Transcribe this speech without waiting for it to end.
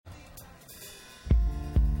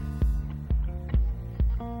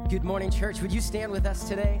Good morning, church. Would you stand with us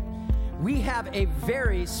today? We have a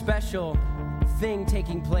very special thing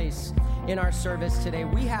taking place in our service today.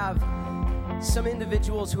 We have some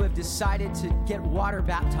individuals who have decided to get water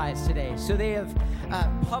baptized today. So they are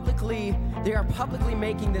publicly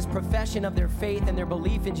making this profession of their faith and their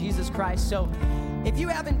belief in Jesus Christ. So if you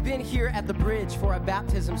haven't been here at the Bridge for a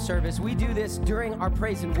baptism service, we do this during our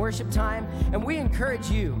praise and worship time, and we encourage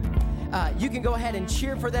you. You can go ahead and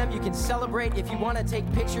cheer for them. You can celebrate. If you want to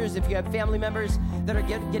take pictures, if you have family members that are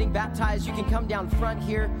getting baptized, you can come down front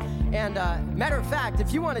here. And matter of fact,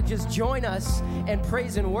 if you want to just join us and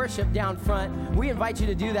praise and worship down front, we invite you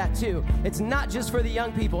to do that too. It's not just for the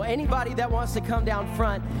young people. Anybody that wants to come down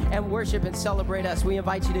front and worship and celebrate us, we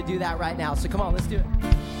invite you to do that right now. So come on, let's do it.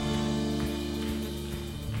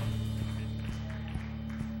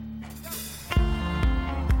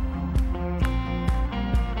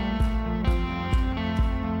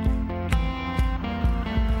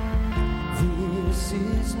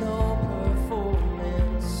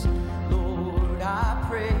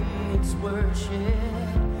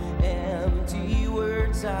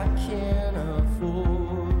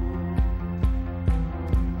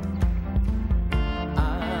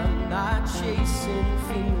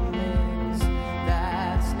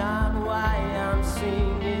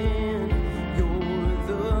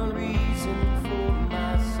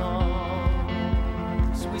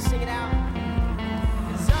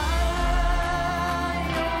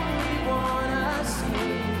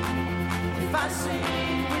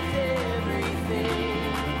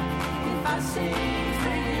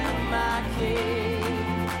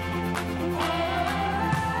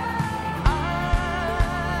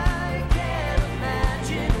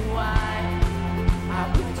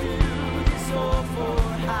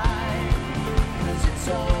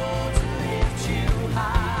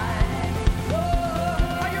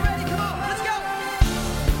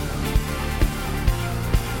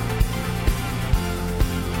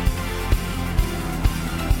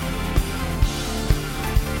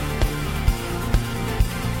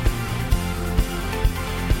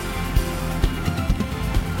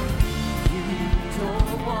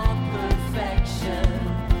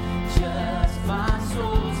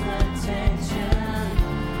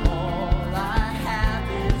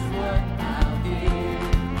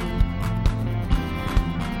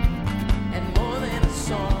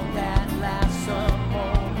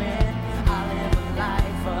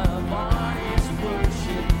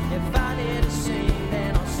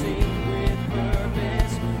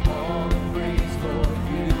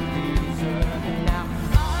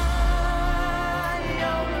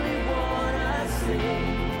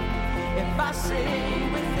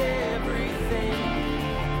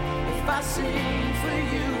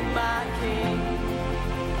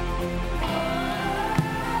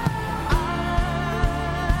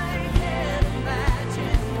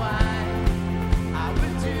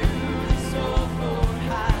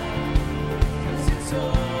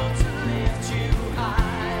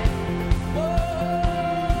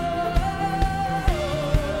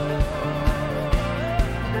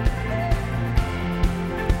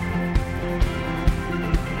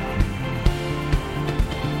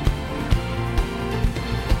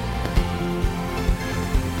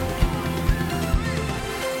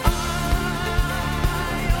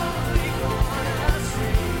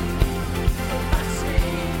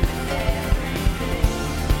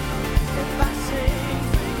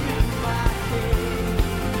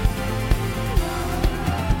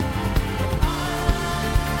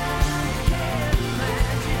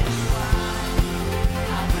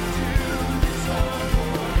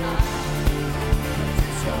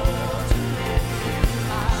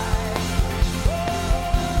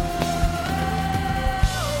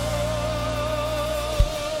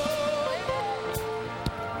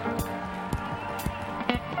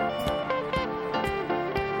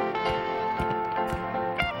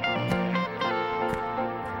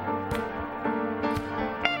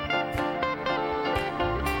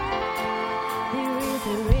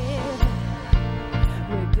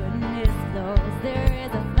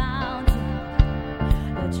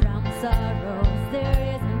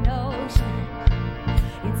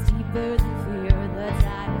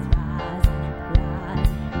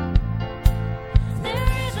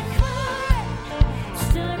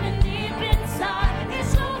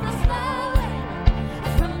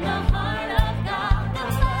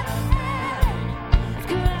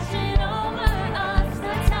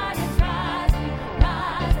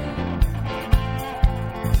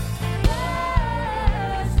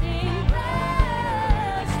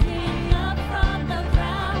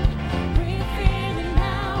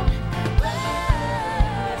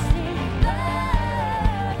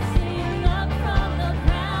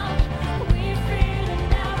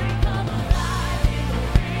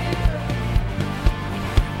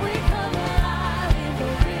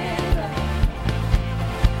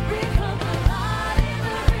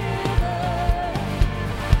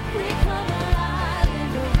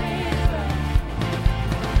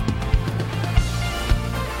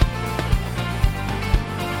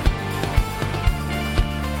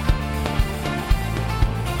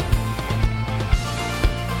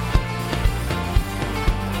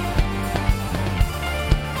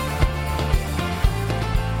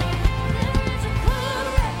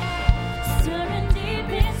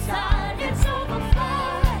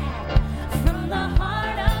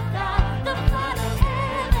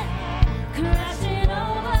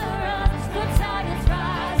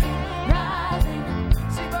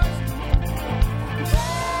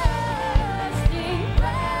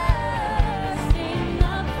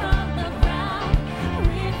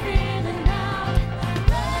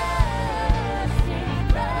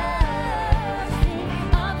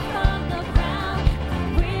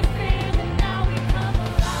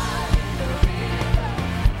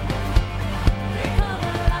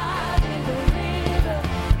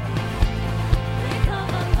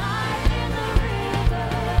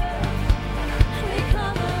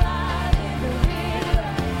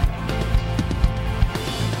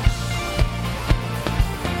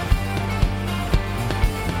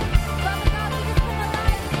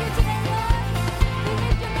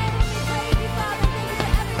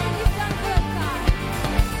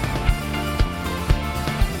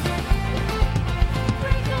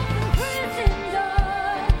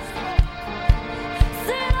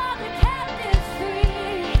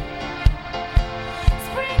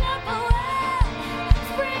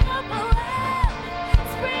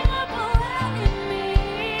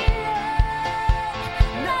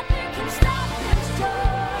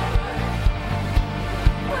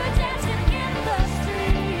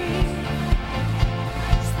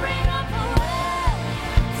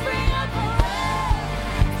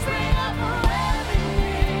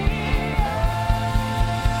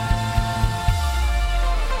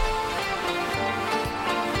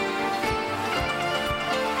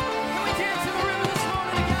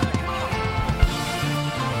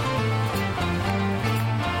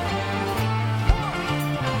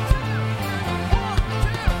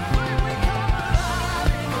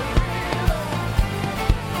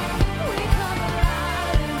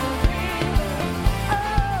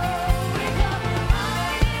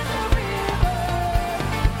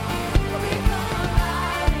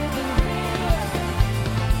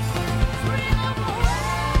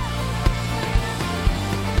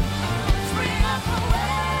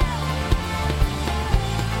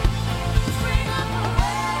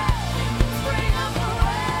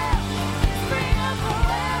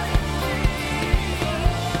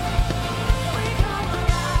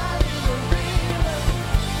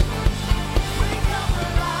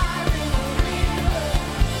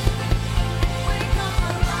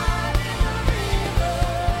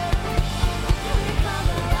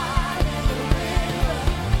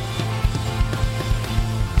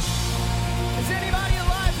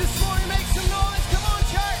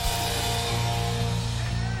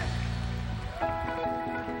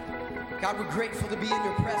 God, we're grateful to be in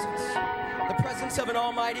your presence, the presence of an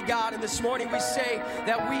almighty God. And this morning we say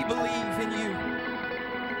that we believe in you.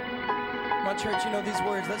 Come on, church, you know these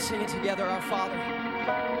words. Let's sing it together. Our Father.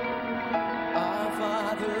 Our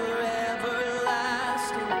Father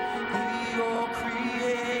everlasting, the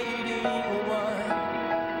all-creating one,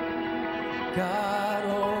 God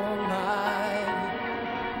Almighty.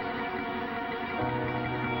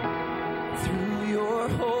 Through your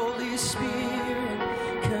Holy Spirit,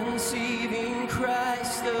 conceiving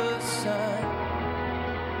Christ the Son,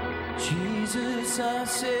 Jesus our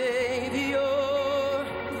Savior.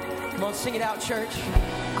 Come on, sing it out, church.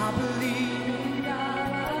 I believe in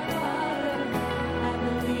God our Father. I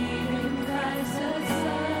believe in Christ the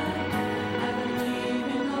Son. I believe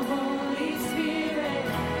in the Holy Spirit.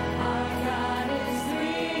 Our God is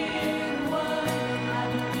three in one. I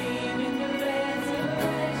believe in the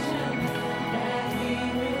resurrection, that He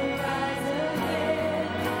will rise again.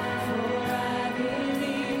 For I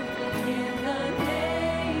believe in the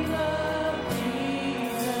name of Jesus.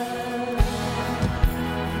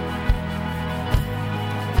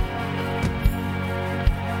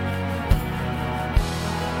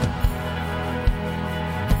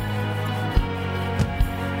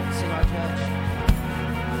 Sing our judge.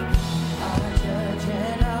 Our judge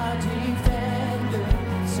and our defender,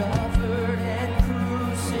 suffered and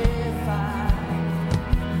crucified.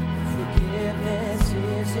 Forgiveness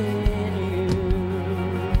is in you.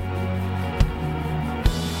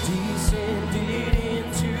 Descended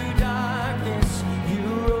into darkness, you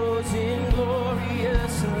rose in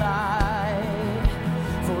glorious light.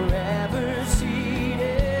 Forever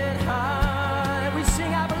seated high. We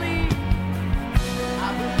sing, I believe. I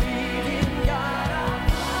believe in God our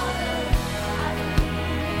Father. I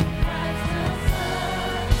believe in Christ the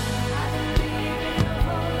Son. I believe in the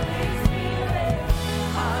Holy Spirit.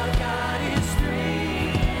 Our God is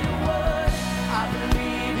three in one. I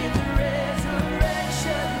believe in the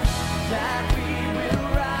resurrection, that we will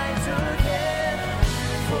rise again.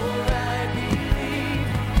 For I believe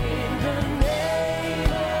in the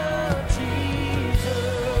name of Jesus.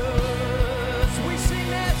 We sing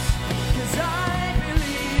this because I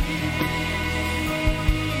believe in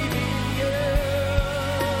you.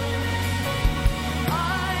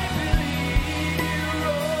 I believe you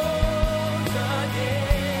rose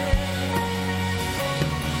again.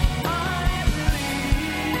 I believe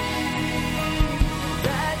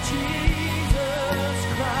that Jesus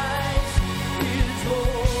Christ is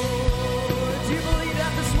Lord. Do you believe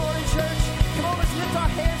that this morning, church? Come on, let's lift our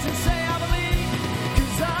hands and say, I believe,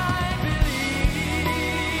 because I believe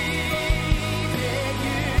in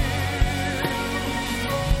you.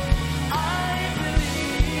 I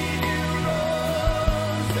believe you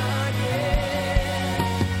rose again.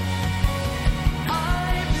 I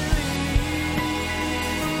believe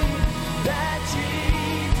that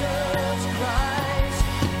Jesus Christ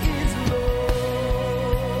is Lord.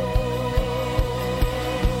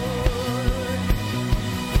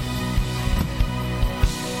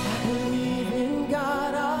 I believe in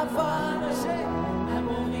God our Father. I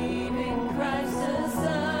believe in Christ the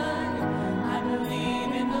Son. I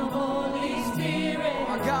believe in the Holy Spirit.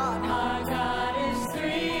 Our God is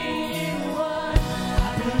three in one.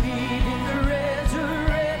 I believe in the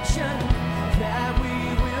resurrection, that we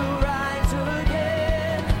will rise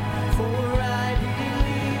again. For I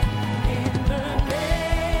believe in the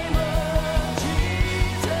name of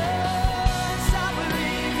Jesus. I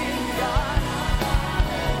believe in God our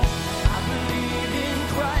Father. I believe in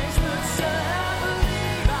Christ the Son.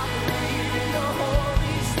 I believe in the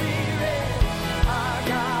Holy Spirit. Our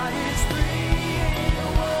God is three in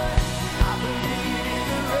one. I believe in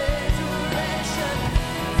the resurrection,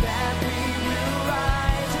 that we will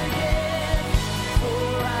rise again. For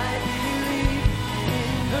I believe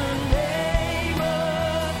in the name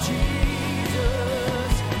of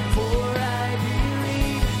Jesus. For I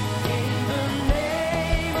believe in the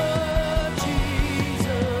name of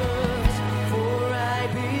Jesus. For I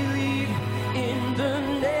believe in the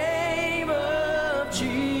name of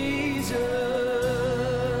Jesus.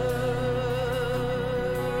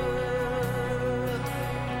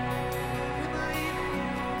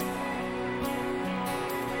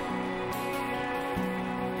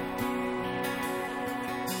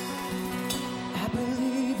 I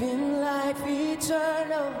believe in life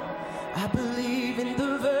eternal. I believe in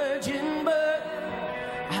the virgin birth.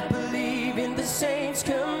 I believe in the saints'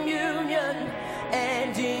 communion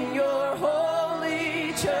and in your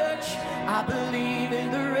holy church. I believe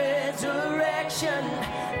in the resurrection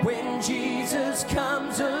when Jesus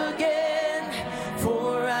comes again.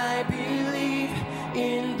 For I believe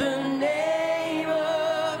in the name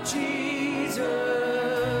of Jesus.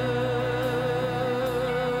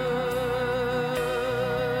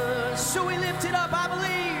 So we lift it up. I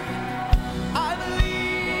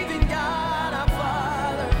believe in God our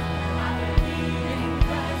Father. I believe in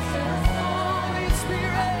Christ the Holy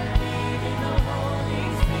Spirit. I believe in the Holy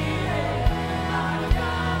Spirit. Our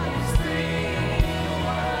God is three in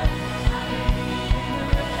one. I believe in the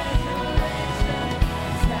resurrection,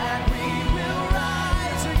 that we will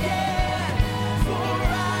rise again. For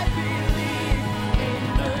I believe in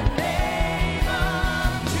the name of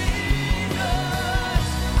Jesus.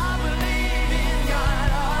 I believe in God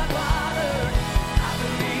our Father.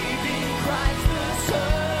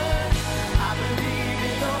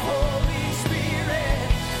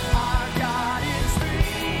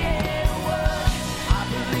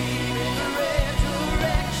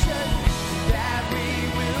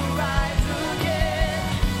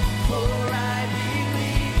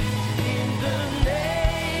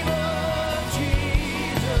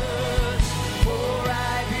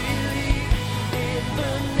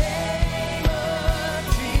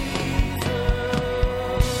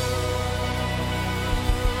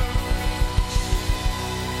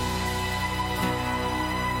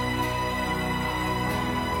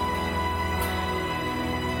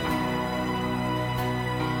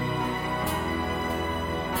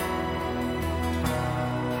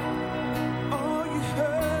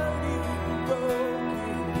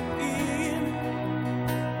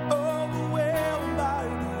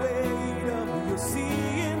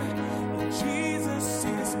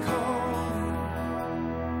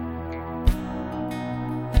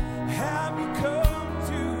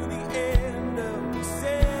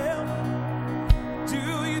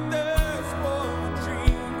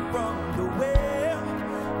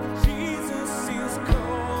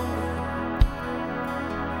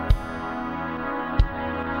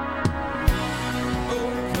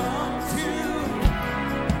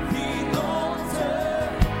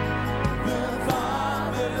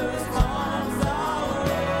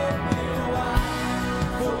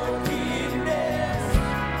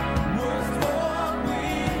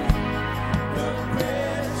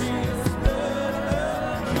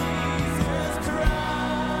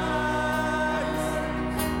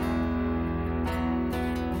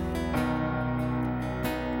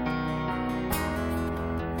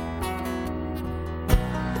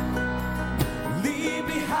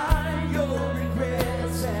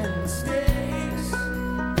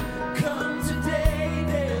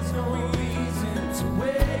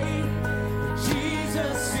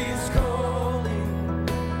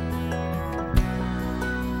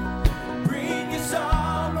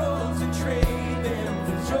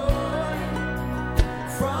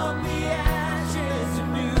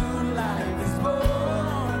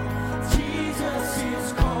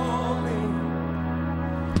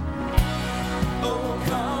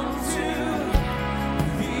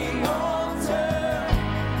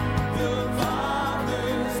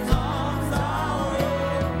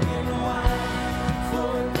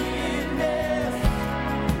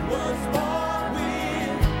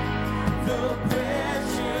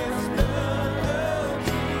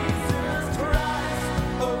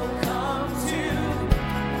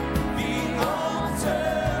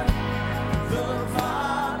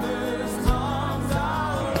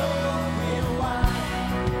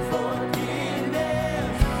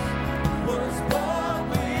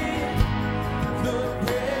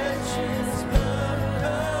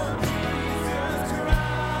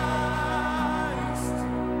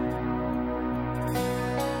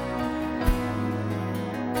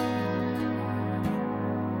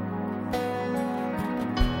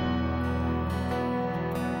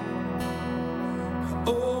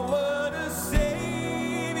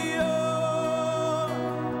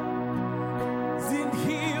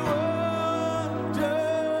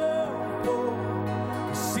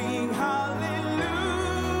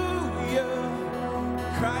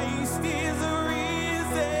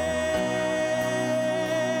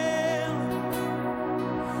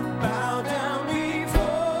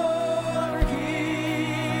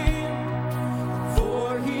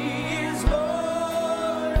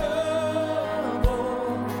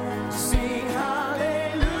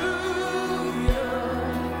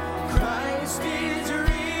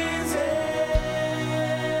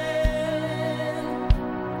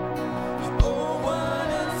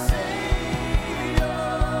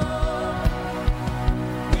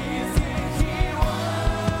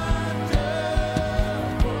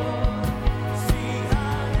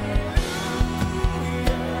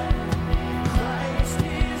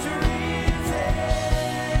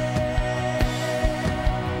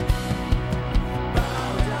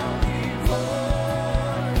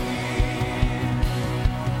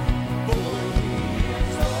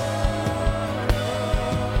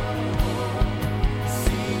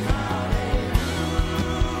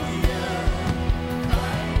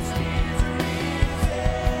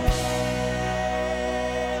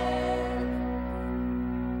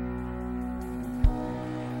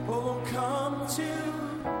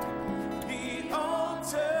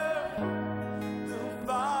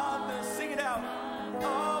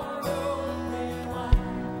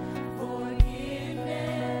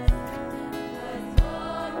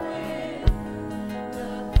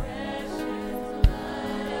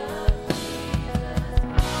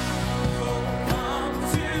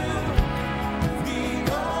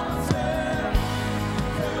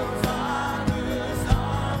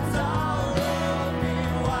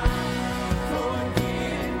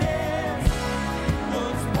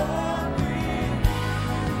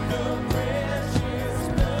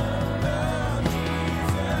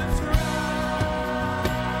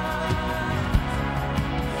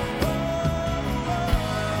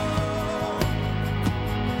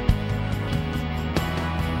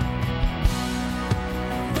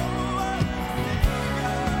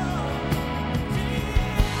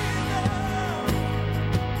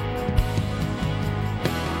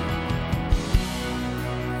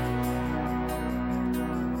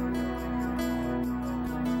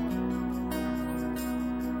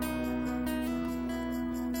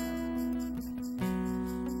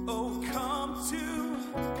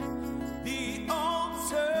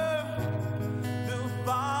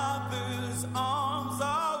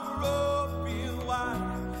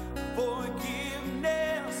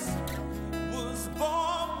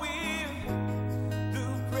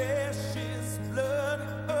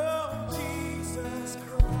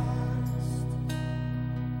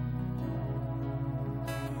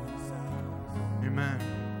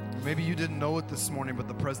 Maybe you didn't know it this morning, but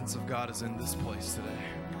the presence of God is in this place today.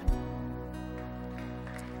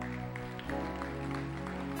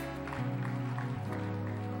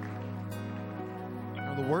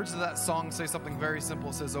 Now, the words of that song say something very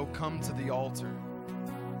simple. It says, "Oh, come to the altar."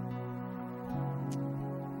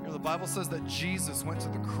 You know, the Bible says that Jesus went to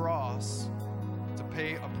the cross to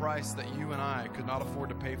pay a price that you and I could not afford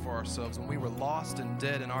to pay for ourselves. When we were lost and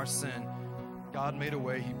dead in our sin, God made a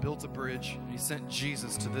way. He built a bridge, and He sent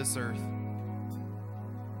Jesus to this earth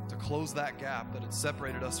to close that gap that had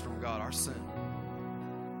separated us from God, our sin.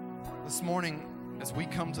 This morning, as we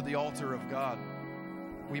come to the altar of God,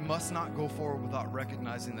 we must not go forward without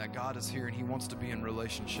recognizing that God is here and He wants to be in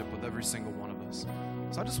relationship with every single one of us.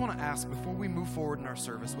 So I just want to ask, before we move forward in our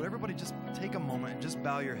service, would everybody just take a moment and just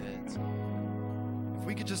bow your heads? If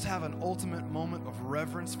we could just have an ultimate moment of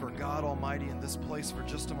reverence for God Almighty in this place for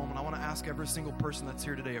just a moment, I want to ask every single person that's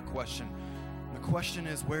here today a question. And the question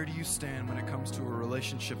is, where do you stand when it comes to a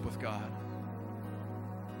relationship with God?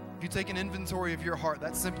 If you take an inventory of your heart,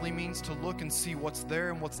 that simply means to look and see what's there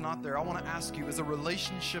and what's not there. I want to ask you, is a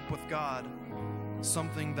relationship with God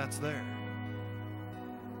something that's there?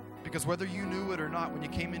 Because whether you knew it or not, when you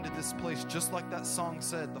came into this place, just like that song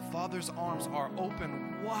said, the Father's arms are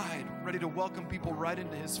open wide, ready to welcome people right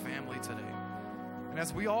into His family today. And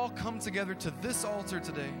as we all come together to this altar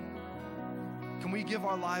today, can we give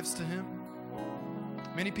our lives to Him?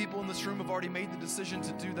 Many people in this room have already made the decision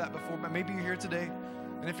to do that before, but maybe you're here today,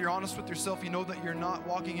 and if you're honest with yourself, you know that you're not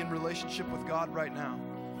walking in relationship with God right now.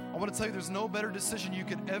 I want to tell you, there's no better decision you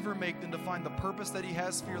could ever make than to find the purpose that He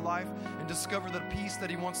has for your life and discover the peace that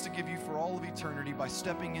He wants to give you for all of eternity by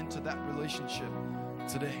stepping into that relationship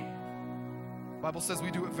today. The Bible says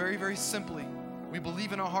we do it very, very simply. We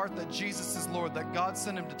believe in our heart that Jesus is Lord, that God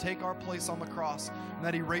sent Him to take our place on the cross, and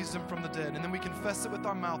that He raised Him from the dead. And then we confess it with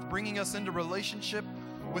our mouth, bringing us into relationship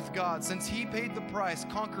with God. Since He paid the price,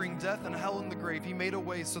 conquering death and hell and the grave, He made a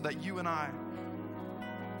way so that you and I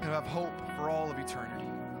can have hope for all of eternity.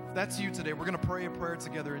 If that's you today, we're going to pray a prayer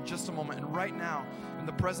together in just a moment. And right now, in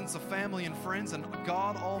the presence of family and friends and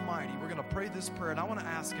God Almighty, we're going to pray this prayer. And I want to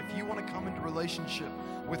ask, if you want to come into relationship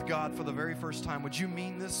with God for the very first time, would you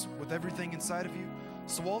mean this with everything inside of you?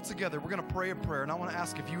 So all together, we're going to pray a prayer. And I want to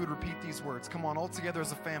ask if you would repeat these words. Come on, all together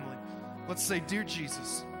as a family. Let's say, "Dear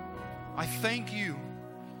Jesus, I thank You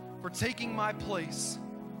for taking my place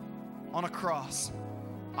on a cross.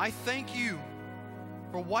 I thank You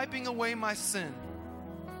for wiping away my sin.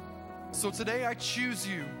 So today I choose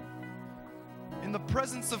You in the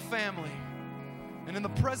presence of family and in the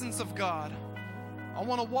presence of God. I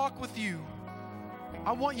want to walk with You.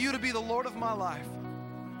 I want You to be the Lord of my life.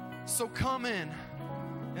 So come in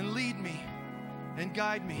and lead me and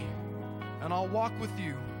guide me, and I'll walk with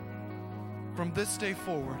You from this day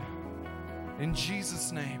forward. In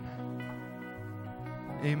Jesus' name,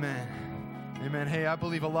 amen." Amen. Hey, I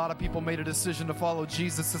believe a lot of people made a decision to follow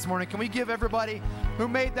Jesus this morning. Can we give everybody who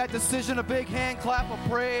made that decision a big hand clap of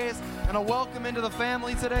praise and a welcome into the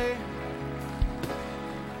family today?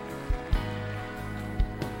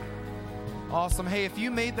 Awesome. Hey, if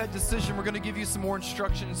you made that decision, we're going to give you some more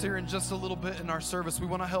instructions here in just a little bit in our service. We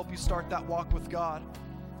want to help you start that walk with God.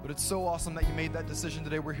 But it's so awesome that you made that decision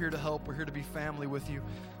today. We're here to help. We're here to be family with you.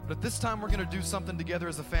 But at this time, we're going to do something together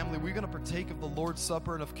as a family. We're going to partake of the Lord's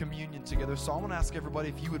Supper and of communion together. So I want to ask everybody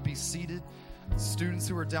if you would be seated. Students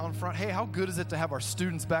who are down front. Hey, how good is it to have our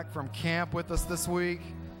students back from camp with us this week?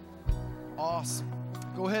 Awesome.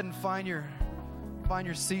 Go ahead and find your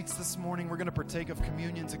seats this morning. We're going to partake of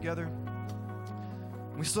communion together.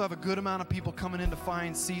 We still have a good amount of people coming in to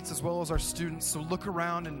find seats as well as our students. So look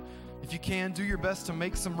around and if you can, do your best to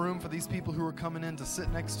make some room for these people who are coming in to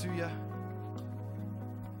sit next to you.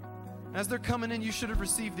 As they're coming in, you should have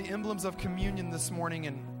received the emblems of communion this morning.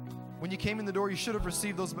 And when you came in the door, you should have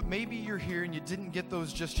received those. But maybe you're here and you didn't get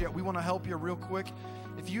those just yet. We want to help you real quick.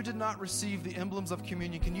 If you did not receive the emblems of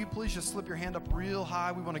communion, can you please just slip your hand up real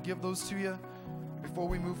high? We want to give those to you before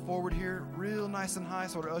we move forward here. Real nice and high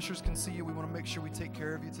so our ushers can see you. We want to make sure we take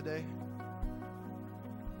care of you today.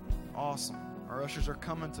 Awesome. Our ushers are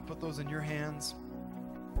coming to put those in your hands.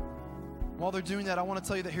 While they're doing that, I want to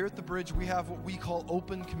tell you that here at the Bridge, we have what we call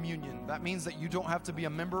open communion. That means that you don't have to be a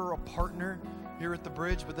member or a partner here at the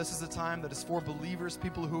Bridge, but this is a time that is for believers,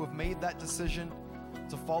 people who have made that decision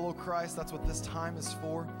to follow Christ. That's what this time is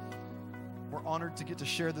for. We're honored to get to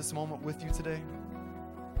share this moment with you today.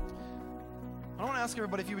 I want to ask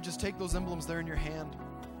everybody if you would just take those emblems there in your hand.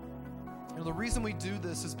 You know, the reason we do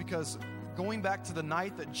this is because going back to the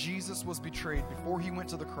night that Jesus was betrayed, before he went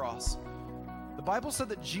to the cross, the Bible said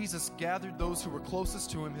that Jesus gathered those who were closest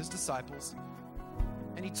to him, his disciples,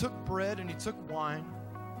 and he took bread and he took wine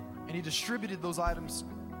and he distributed those items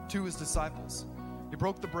to his disciples. He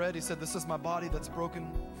broke the bread. He said, "This is my body that's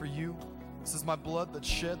broken for you. This is my blood that's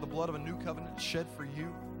shed, the blood of a new covenant shed for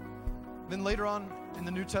you." Then later on in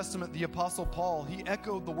the New Testament, the Apostle Paul, he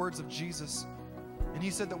echoed the words of Jesus, and he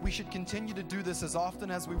said that we should continue to do this as often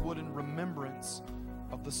as we would in remembrance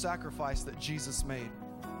of the sacrifice that Jesus made.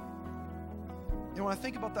 You know, when I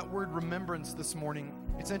think about that word remembrance this morning,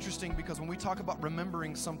 it's interesting because when we talk about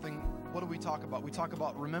remembering something, what do we talk about? We talk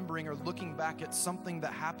about remembering or looking back at something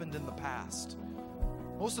that happened in the past.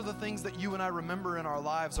 Most of the things that you and I remember in our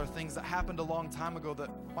lives are things that happened a long time ago that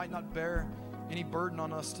might not bear any burden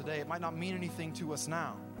on us today. It might not mean anything to us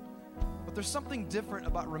now. But there's something different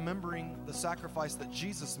about remembering the sacrifice that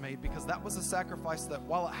Jesus made, because that was a sacrifice that,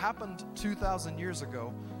 while it happened 2,000 years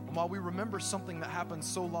ago, and while we remember something that happened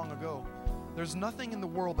so long ago, there's nothing in the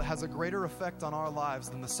world that has a greater effect on our lives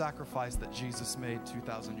than the sacrifice that Jesus made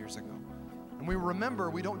 2,000 years ago. And we remember,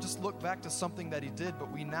 we don't just look back to something that he did, but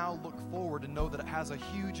we now look forward and know that it has a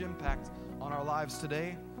huge impact on our lives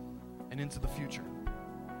today and into the future.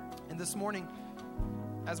 And this morning,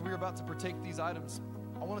 as we're about to partake these items,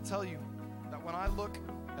 I want to tell you that when I look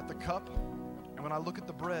at the cup and when I look at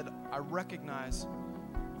the bread, I recognize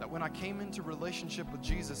that when I came into relationship with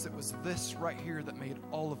Jesus, it was this right here that made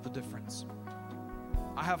all of the difference.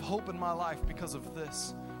 I have hope in my life because of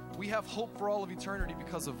this. We have hope for all of eternity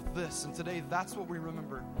because of this. And today, that's what we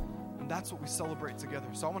remember, and that's what we celebrate together.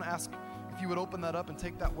 So I want to ask if you would open that up and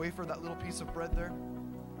take that wafer, that little piece of bread there.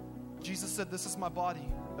 Jesus said, "This is my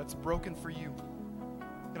body that's broken for you."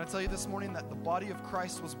 Can I tell you this morning that the body of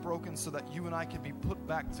Christ was broken so that you and I could be put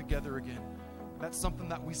back together again? That's something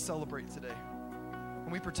that we celebrate today. Can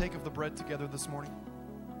we partake of the bread together this morning?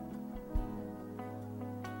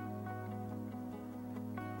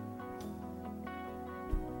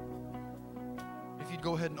 If you'd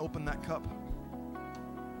go ahead and open that cup.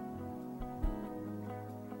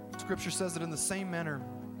 Scripture says that in the same manner,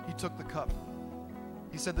 he took the cup.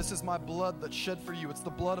 He said, "This is my blood that's shed for you." It's the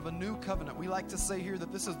blood of a new covenant. We like to say here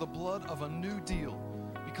that this is the blood of a new deal.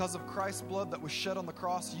 Because of Christ's blood that was shed on the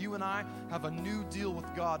cross, you and I have a new deal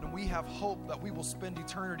with God, and we have hope that we will spend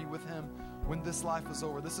eternity with him when this life is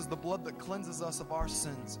over. This is the blood that cleanses us of our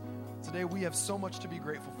sins. Today we have so much to be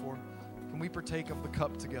grateful for. Can we partake of the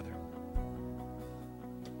cup together?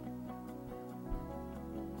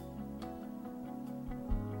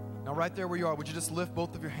 Now, right there where you are, would you just lift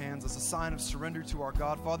both of your hands as a sign of surrender to our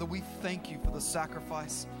God? Father, we thank you for the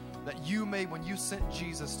sacrifice that you made when you sent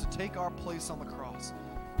Jesus to take our place on the cross.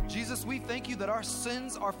 Jesus, we thank you that our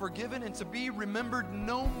sins are forgiven and to be remembered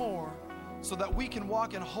no more, so that we can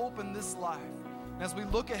walk in hope in this life. And as we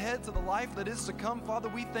look ahead to the life that is to come, Father,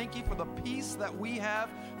 we thank you for the peace that we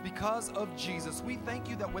have because of Jesus. We thank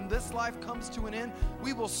you that when this life comes to an end,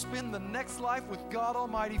 we will spend the next life with God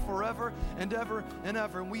Almighty forever and ever and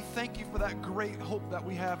ever. And we thank you for that great hope that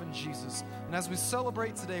we have in Jesus. And as we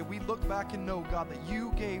celebrate today, we look back and know, God, that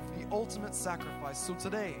you gave the ultimate sacrifice. So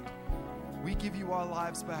today, we give you our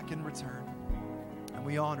lives back in return. And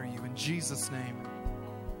we honor you in Jesus' name.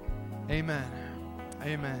 Amen.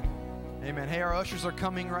 Amen. Amen. Hey, our ushers are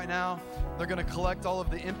coming right now. They're going to collect all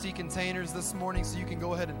of the empty containers this morning so you can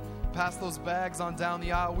go ahead and pass those bags on down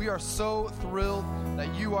the aisle. We are so thrilled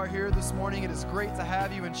that you are here this morning. It is great to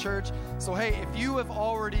have you in church. So, hey, if you have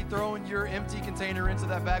already thrown your empty container into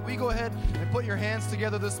that bag, we go ahead and put your hands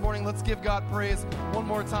together this morning. Let's give God praise one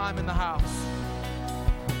more time in the house.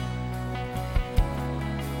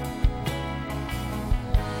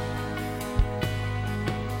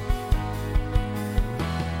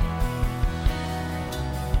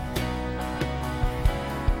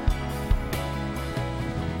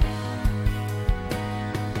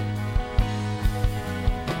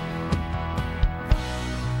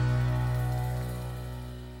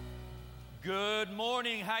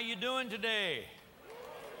 How you doing today?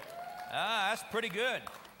 That's pretty good.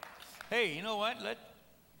 Hey, you know what? Did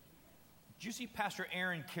you see Pastor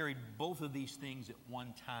Aaron carried both of these things at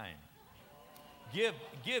one time?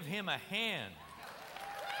 Give him a hand.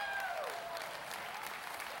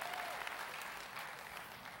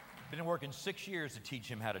 Been working 6 years to teach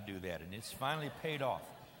him how to do that, and it's finally paid off.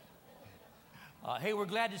 Hey, we're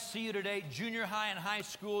glad to see you today. Junior high and high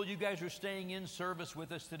school, you guys are staying in service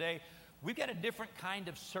with us today. We've got a different kind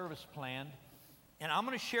of service planned, and I'm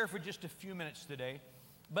going to share for just a few minutes today.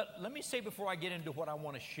 But let me say before I get into what I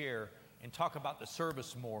want to share and talk about the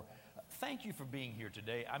service more, thank you for being here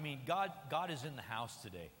today. I mean, God is in the house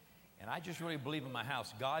today, and I just really believe in my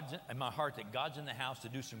heart that God's in the house to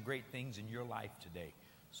do some great things in your life today.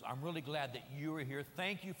 So I'm really glad that you are here.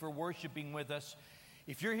 Thank you for worshiping with us.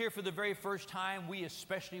 If you're here for the very first time, we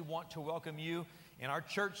especially want to welcome you. And our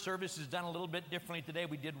church service is done a little bit differently today.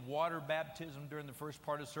 We did water baptism during the first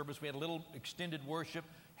part of the service. We had a little extended worship,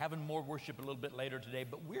 having more worship a little bit later today.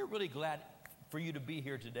 But we're really glad for you to be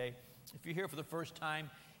here today. If you're here for the first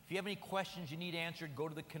time, if you have any questions you need answered, go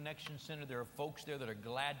to the Connection Center. There are folks there that are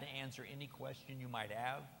glad to answer any question you might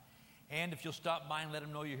have. And if you'll stop by and let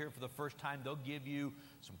them know you're here for the first time, they'll give you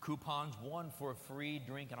some coupons, one for a free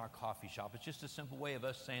drink in our coffee shop. It's just a simple way of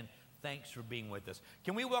us saying, thanks for being with us.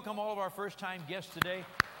 Can we welcome all of our first-time guests today?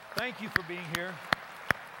 Thank you for being here.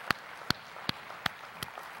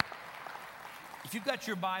 If you've got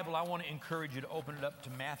your Bible, I want to encourage you to open it up to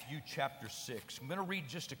Matthew chapter 6. I'm going to read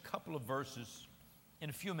just a couple of verses in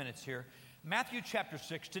a few minutes here. Matthew chapter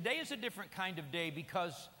 6. Today is a different kind of day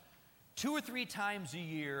because 2 or 3 times a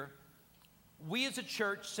year, we as a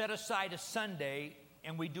church set aside a Sunday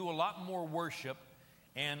and we do a lot more worship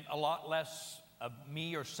and a lot less of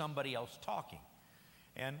me or somebody else talking.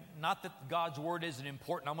 And not that God's Word isn't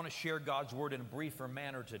important. I'm going to share God's Word in a briefer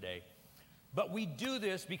manner today. But we do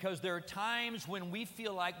this because there are times when we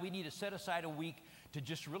feel like we need to set aside a week to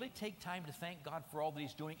just really take time to thank God for all that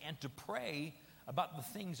He's doing and to pray about the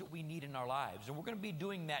things that we need in our lives. And we're going to be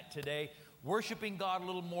doing that today, worshiping God a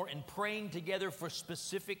little more and praying together for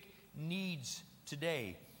specific needs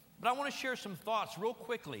today. But I want to share some thoughts real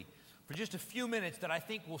quickly for just a few minutes that I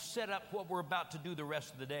think will set up what we're about to do the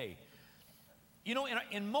rest of the day. You know,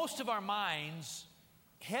 in most of our minds,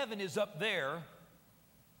 heaven is up there.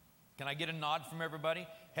 Can I get a nod from everybody?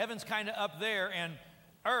 Heaven's kind of up there, and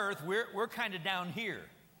earth, we're kind of down here.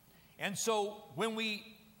 And so when we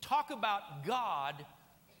talk about God,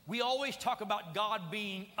 we always talk about God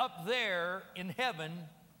being up there in heaven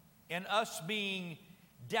and us being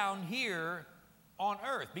down here on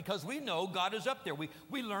earth, because we know God is up there. We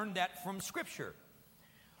learned that from Scripture.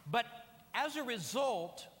 But as a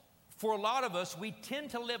result, for a lot of us, we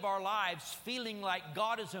tend to live our lives feeling like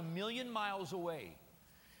God is a million miles away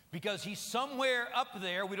because He's somewhere up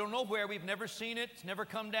there. We don't know where. We've never seen it. It's never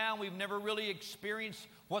come down. We've never really experienced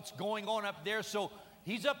what's going on up there. So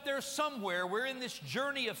He's up there somewhere. We're in this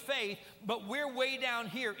journey of faith, but we're way down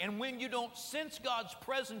here. And when you don't sense God's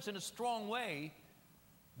presence in a strong way,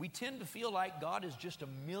 we tend to feel like God is just a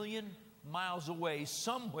million miles away,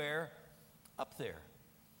 somewhere up there.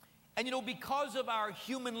 And you know, because of our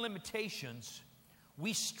human limitations,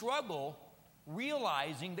 we struggle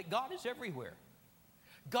realizing that God is everywhere.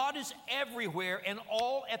 God is everywhere and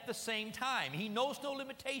all at the same time. He knows no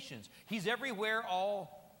limitations. He's everywhere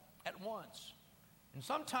all at once. And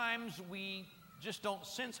sometimes we just don't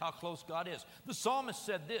sense how close God is. The psalmist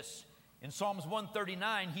said this in Psalms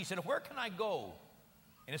 139. He said, "Where can I go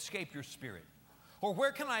and escape your spirit? Or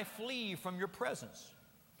where can I flee from your presence?"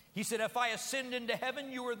 He said, "If I ascend into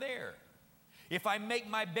heaven, you are there. If I make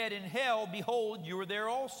my bed in hell, behold, you are there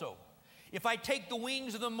also. If I take the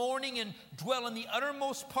wings of the morning and dwell in the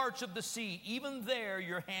uttermost parts of the sea, even there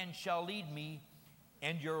your hand shall lead me,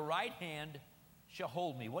 and your right hand shall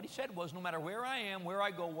hold me." What he said was, no matter where I am, where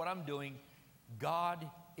I go, what I'm doing, God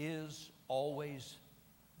is always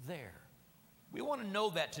there. We want to know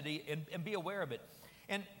that today and be aware of it.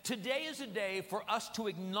 And today is a day for us to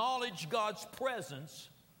acknowledge God's presence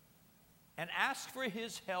and ask for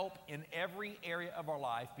His help in every area of our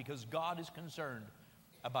life, because God is concerned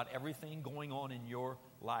about everything going on in your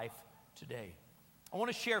life today. I want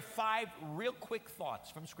to share 5 real quick thoughts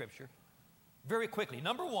from Scripture very quickly.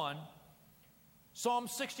 Number 1, Psalm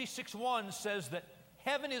 66:1 says that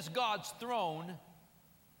heaven is God's throne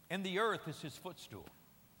and the earth is His footstool.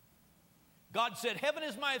 God said, heaven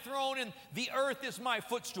is my throne and the earth is my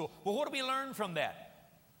footstool. Well, what do we learn from that?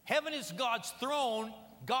 Heaven is God's throne.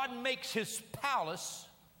 God makes His palace,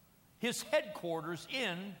 His headquarters,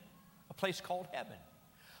 in a place called heaven.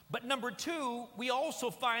 But number 2, we also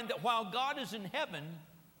find that while God is in heaven,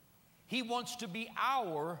 He wants to be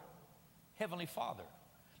our Heavenly Father.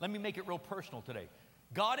 Let me make it real personal today.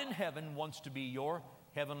 God in heaven wants to be your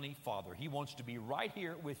Heavenly Father. He wants to be right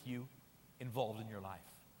here with you, involved in your life.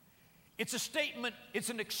 It's a statement,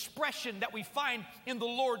 it's an expression that we find in the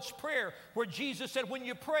Lord's Prayer, where Jesus said, when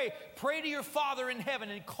you pray, pray to your Father in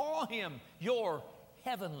heaven and call Him your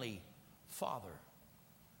Heavenly Father.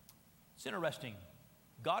 It's interesting.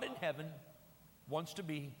 God in heaven wants to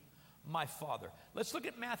be my Father. Let's look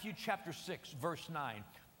at Matthew chapter 6, verse 9.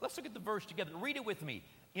 Let's look at the verse together. Read it with me.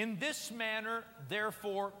 In this manner,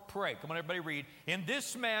 therefore, pray. Come on, everybody read. In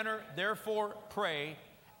this manner, therefore, pray.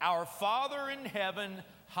 Our Father in heaven,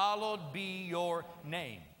 hallowed be your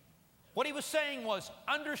name. What He was saying was,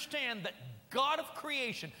 understand that God of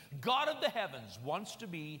creation, God of the heavens, wants to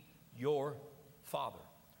be your Father.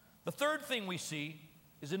 The third thing we see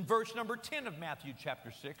is in verse number 10 of Matthew chapter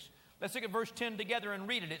 6. Let's look at verse 10 together and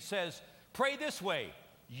read it. It says, pray this way,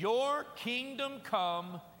 your kingdom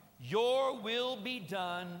come, your will be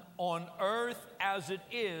done on earth as it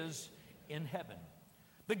is in heaven.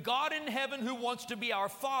 The God in heaven who wants to be our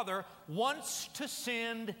Father wants to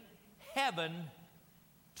send heaven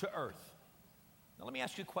to earth. Now let me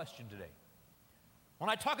ask you a question today. When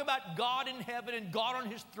I talk about God in heaven and God on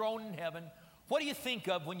His throne in heaven, what do you think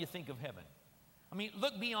of when you think of heaven? I mean,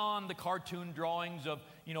 look beyond the cartoon drawings of,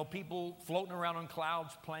 people floating around on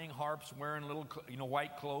clouds, playing harps, wearing little,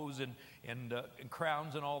 white clothes and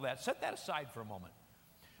crowns and all that. Set that aside for a moment.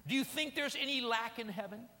 Do you think there's any lack in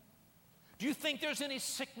heaven? Do you think there's any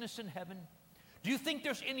sickness in heaven? Do you think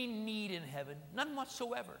there's any need in heaven? None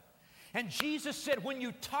whatsoever. And Jesus said, when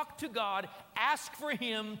you talk to God, ask for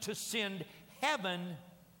Him to send heaven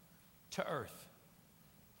to earth.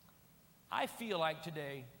 I feel like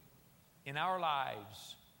today, in our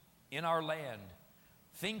lives, in our land,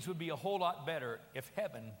 things would be a whole lot better if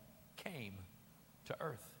heaven came to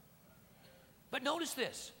earth. But notice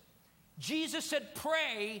this. Jesus said,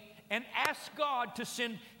 pray and ask God to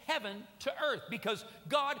send heaven to earth, because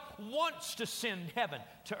God wants to send heaven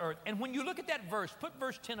to earth. And when you look at that verse, put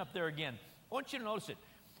verse 10 up there again. I want you to notice it.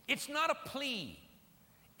 It's not a plea.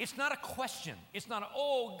 It's not a question. It's not a,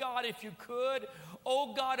 oh God, if you could.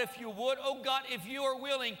 Oh God, if you would. Oh God, if you are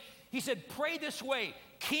willing. He said, pray this way,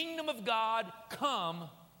 kingdom of God come,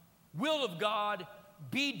 will of God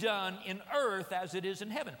be done in earth as it is in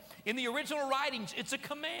heaven. In the original writings, it's a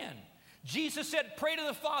command. Jesus said, pray to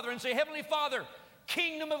the Father and say, Heavenly Father,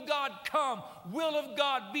 kingdom of God come, will of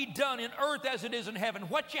God be done in earth as it is in heaven.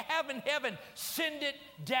 What you have in heaven, send it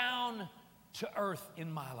down to earth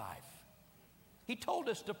in my life. He told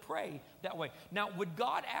us to pray that way. Now, would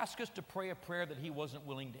God ask us to pray a prayer that He wasn't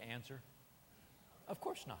willing to answer? Of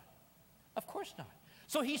course not. Of course not.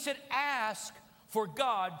 So He said, ask for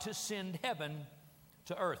God to send heaven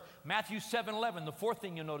to earth. Matthew 7:11, the fourth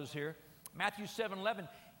thing you'll notice here, Matthew 7:11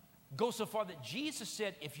 goes so far that Jesus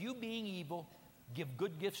said, if you being evil give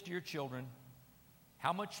good gifts to your children,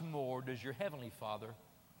 how much more does your Heavenly Father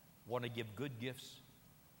want to give good gifts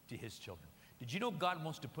to His children? Did you know God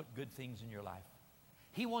wants to put good things in your life?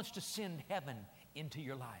 He wants to send heaven into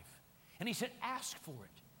your life. And He said, ask for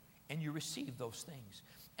it, and you receive those things.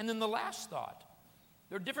 And then the last thought,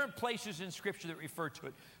 there are different places in Scripture that refer to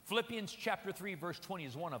it. Philippians chapter 3, verse 20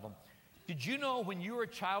 is one of them. Did you know when you were a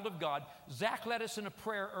child of God, Zach led us in a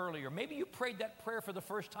prayer earlier. Maybe you prayed that prayer for the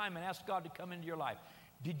first time and asked God to come into your life.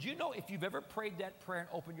 Did you know if you've ever prayed that prayer and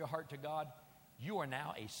opened your heart to God, you are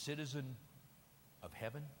now a citizen of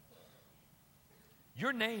heaven?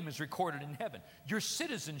 Your name is recorded in heaven. Your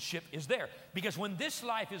citizenship is there. Because when this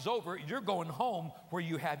life is over, you're going home where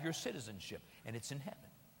you have your citizenship, and it's in heaven.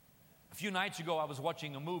 A few nights ago, I was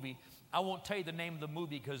watching a movie. I won't tell you the name of the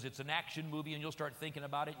movie because it's an action movie, and you'll start thinking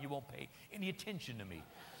about it, and you won't pay any attention to me.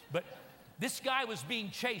 But This guy was being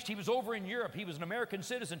chased. He was over in Europe. He was an American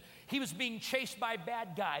citizen. He was being chased by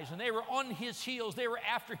bad guys, and they were on his heels. They were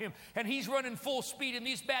after him, and he's running full speed, and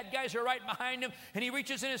these bad guys are right behind him, and he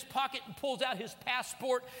reaches in his pocket and pulls out his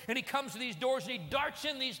passport, and he comes to these doors, and he darts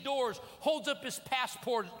in these doors, holds up his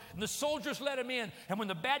passport, and the soldiers let him in, and when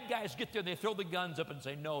the bad guys get there, they throw the guns up and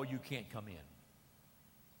say, no, you can't come in.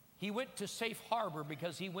 He went to safe harbor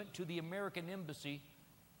because he went to the American embassy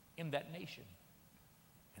in that nation.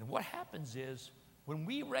 And what happens is, when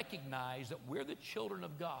we recognize that we're the children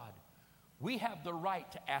of God, we have the right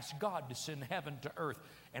to ask God to send heaven to earth.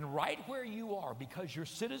 And right where you are, because your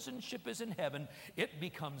citizenship is in heaven, it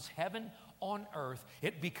becomes heaven on earth.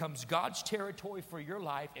 It becomes God's territory for your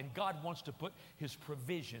life, and God wants to put His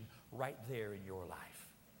provision right there in your life.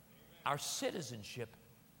 Our citizenship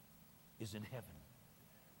is in heaven.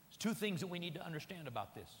 There's two things that we need to understand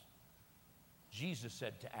about this. Jesus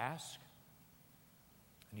said to ask,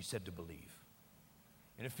 and He said to believe.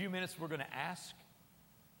 In a few minutes, we're going to ask,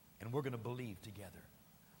 and we're going to believe together.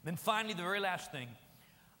 Then finally, the very last thing,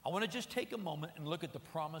 I want to just take a moment and look at the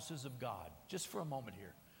promises of God, just for a moment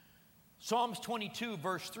here. Psalms 22,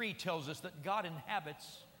 verse 3 tells us that God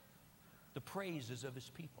inhabits the praises of His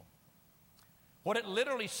people. What it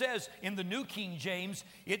literally says in the New King James,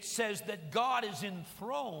 it says that God is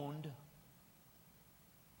enthroned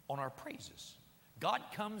on our praises. God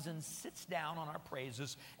comes and sits down on our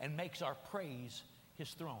praises and makes our praise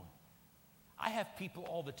His throne. I have people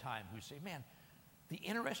all the time who say, man, the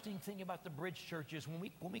interesting thing about the Bridge Church is when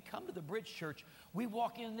we come to the Bridge Church, we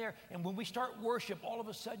walk in there, and when we start worship, all of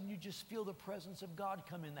a sudden you just feel the presence of God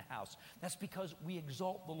come in the house. That's because we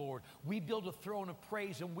exalt the Lord. We build a throne of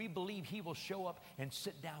praise, and we believe He will show up and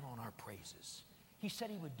sit down on our praises. He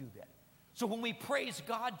said He would do that. So when we praise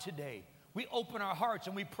God today, we open our hearts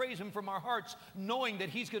and we praise Him from our hearts, knowing that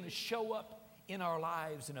He's going to show up in our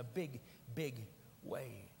lives in a big, big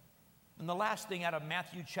way. And the last thing out of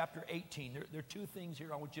Matthew chapter 18, there are two things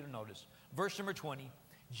here I want you to notice. Verse number 20,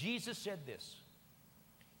 Jesus said this.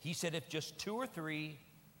 He said, if just 2 or 3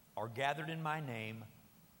 are gathered in my name,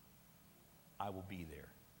 I will be there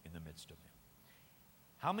in the midst of them.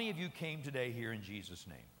 How many of you came today here in Jesus'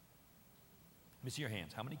 name? Let me see your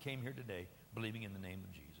hands. How many came here today believing in the name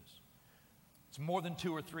of Jesus? It's more than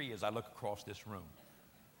 2 or 3 as I look across this room.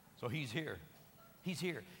 So He's here. He's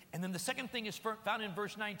here. And then the second thing is found in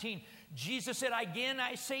verse 19. Jesus said, again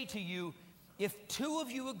I say to you, if 2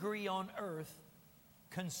 of you agree on earth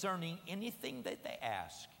concerning anything that they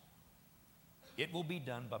ask, it will be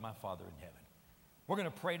done by my Father in heaven. We're going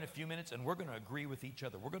to pray in a few minutes, and we're going to agree with each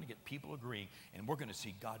other. We're going to get people agreeing, and we're going to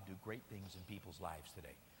see God do great things in people's lives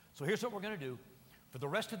today. So here's what we're going to do. For the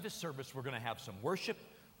rest of this service, we're going to have some worship,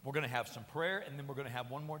 we're going to have some prayer, and then we're going to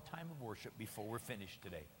have one more time of worship before we're finished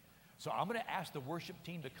today. So I'm going to ask the worship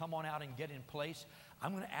team to come on out and get in place.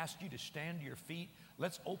 I'm going to ask you to stand to your feet.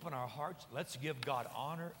 Let's open our hearts. Let's give God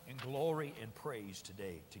honor and glory and praise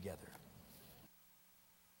today together.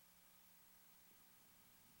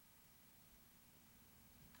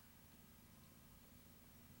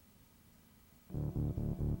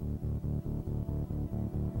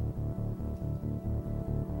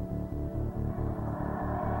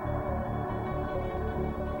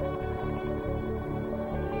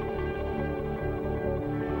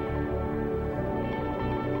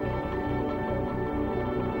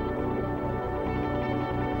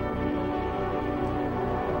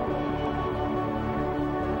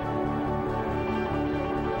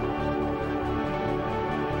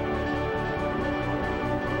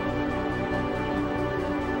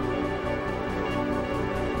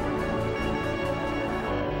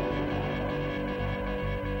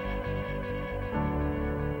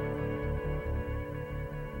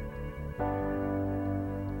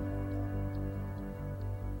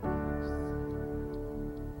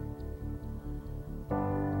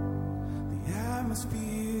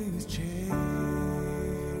 atmosphere is changing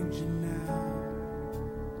now,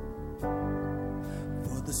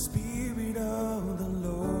 for the Spirit of the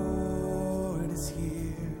Lord is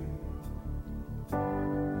here.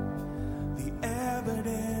 The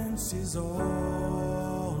evidence is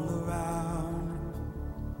all around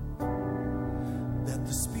that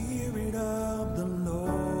the Spirit of the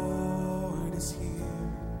Lord is here.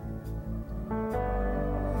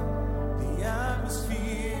 The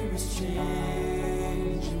atmosphere is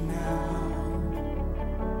changing now,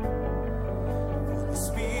 for the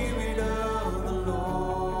Spirit of the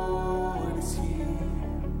Lord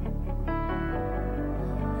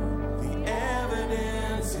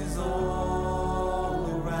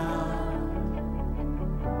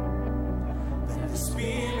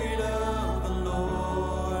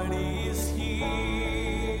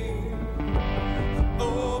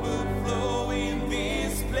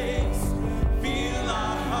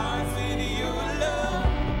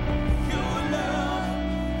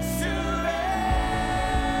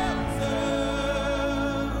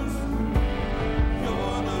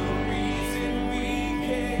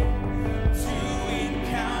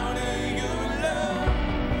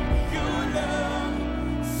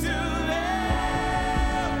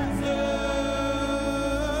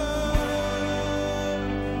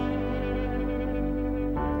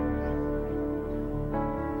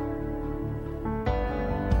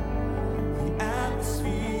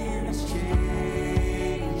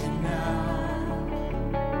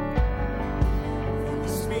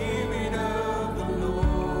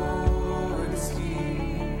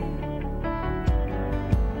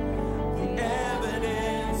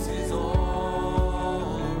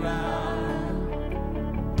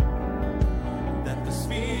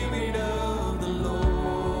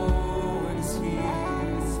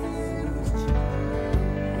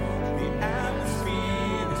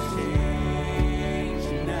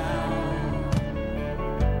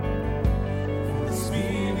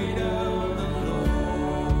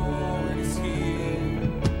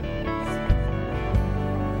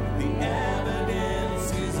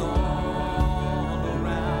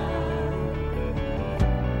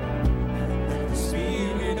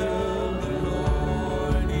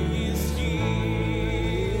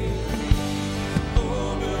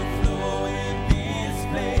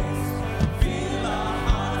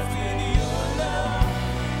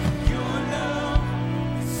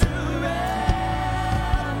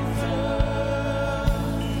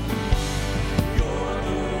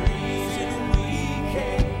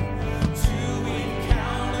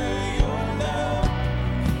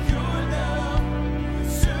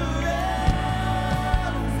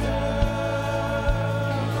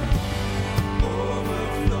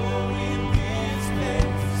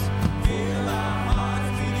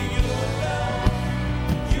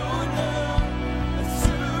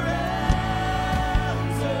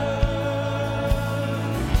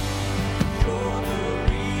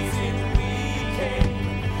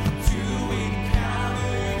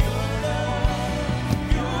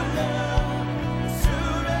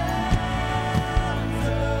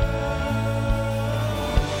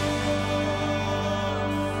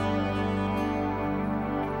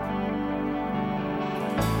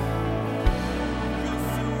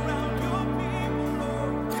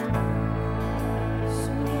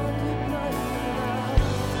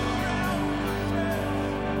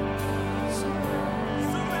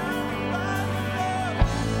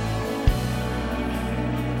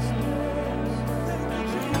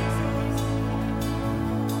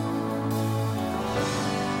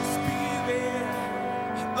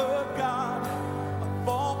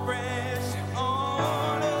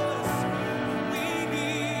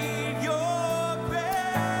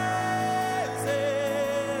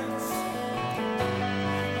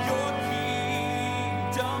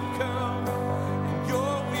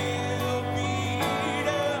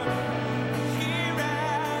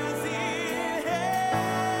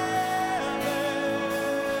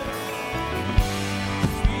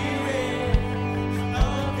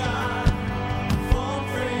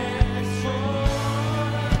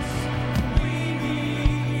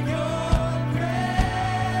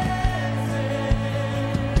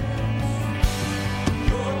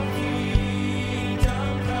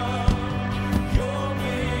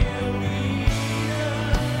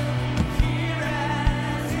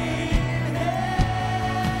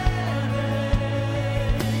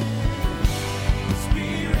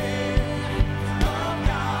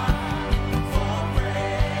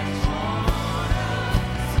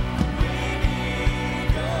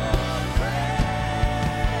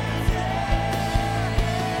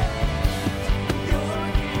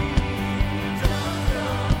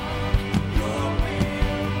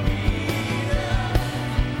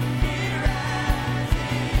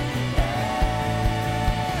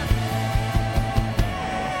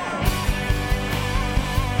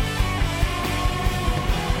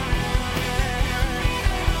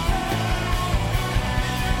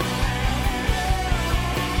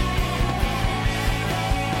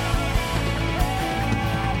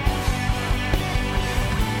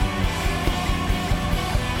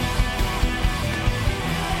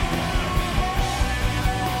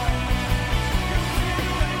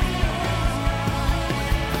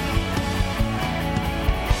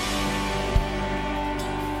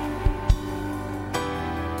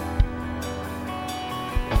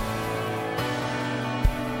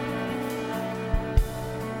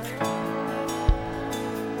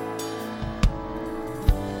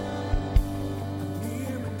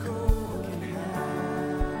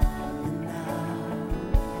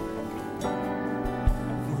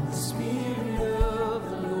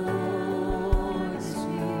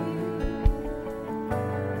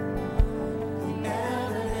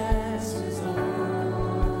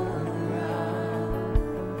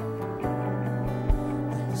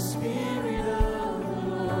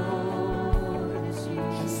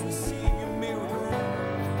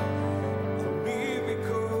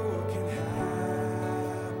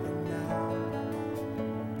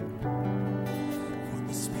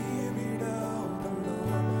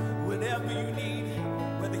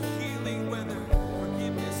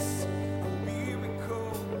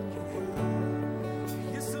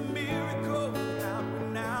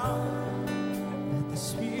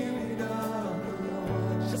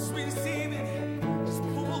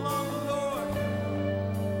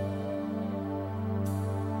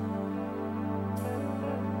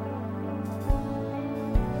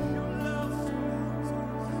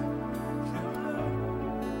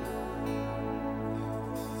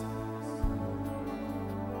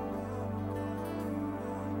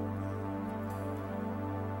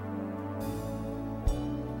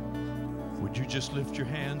Would you just lift your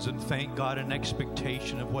hands and thank God in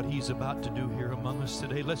expectation of what He's about to do here among us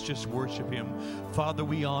today? Let's just worship Him. Father,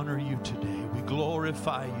 we honor You today. We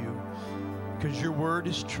glorify You because Your word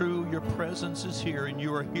is true. Your presence is here, and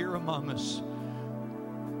You are here among us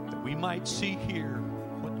that we might see here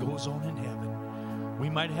what goes on in heaven. We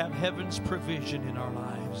might have heaven's provision in our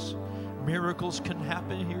lives. Miracles can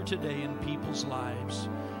happen here today in people's lives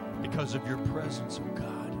because of Your presence, oh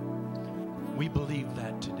God. We believe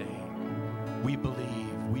that today. We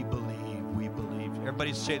believe, we believe, we believe.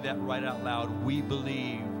 Everybody say that right out loud. We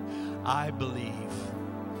believe. I believe.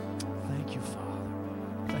 Thank You, Father.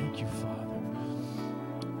 Thank You, Father.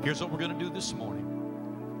 Here's what we're going to do this morning.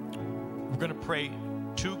 We're going to pray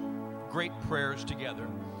two great prayers together.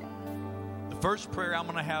 The first prayer, I'm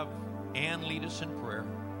going to have Ann lead us in prayer.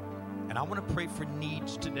 And I want to pray for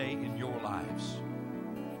needs today in your lives.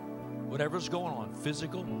 Whatever's going on,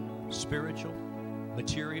 physical, spiritual,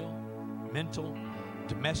 material, mental,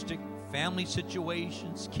 domestic, family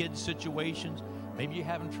situations, kids situations. Maybe you're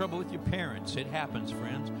having trouble with your parents. It happens,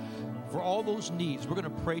 friends. For all those needs, we're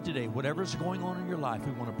going to pray today. Whatever's going on in your life,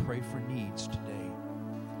 we want to pray for needs today.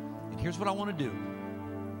 And here's what I want to do.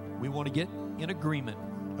 We want to get in agreement,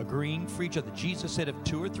 agreeing for each other. Jesus said if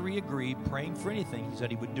 2 or 3 agree, praying for anything, He said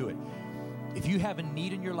He would do it. If you have a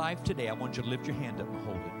need in your life today, I want you to lift your hand up and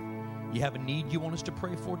hold it. You have a need you want us to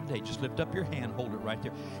pray for today, just lift up your hand, hold it right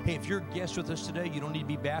there. Hey, if you're a guest with us today, you don't need to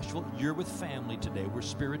be bashful. You're with family today. We're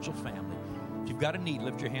spiritual family. If you've got a need,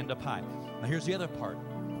 lift your hand up high. Now, here's the other part.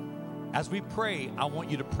 As we pray, I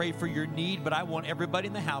want you to pray for your need, but I want everybody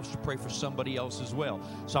in the house to pray for somebody else as well.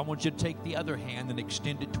 So I want you to take the other hand and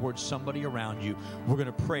extend it towards somebody around you. We're going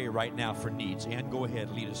to pray right now for needs. Ann, go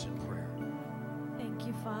ahead, lead us in prayer. Thank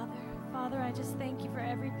You, Father. Father, I just thank You for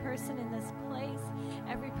every person in this place,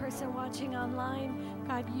 every person watching online.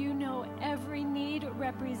 God, You know every need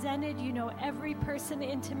represented. You know every person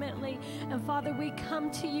intimately. And Father, we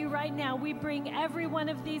come to You right now. We bring every one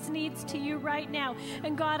of these needs to You right now.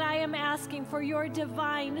 And God, I am asking for Your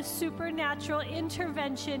divine, supernatural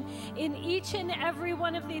intervention in each and every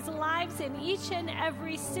one of these lives, in each and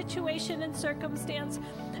every situation and circumstance.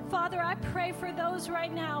 Father, I pray for those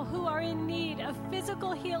right now who are in need of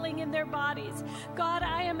physical healing in their bodies. God,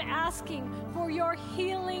 I am asking for Your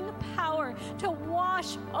healing power to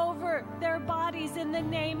wash over their bodies in the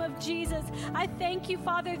name of Jesus. I thank You,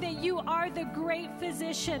 Father, that You are the great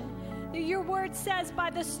physician. Your word says by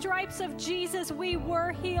the stripes of Jesus we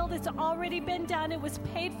were healed. It's already been done. It was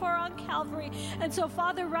paid for on Calvary. And so,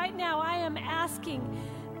 Father, right now I am asking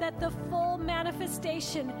that the full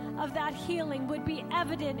manifestation of that healing would be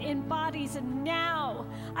evident in bodies now.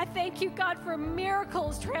 I thank You, God, for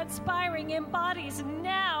miracles transpiring in bodies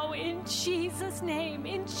now in Jesus' name.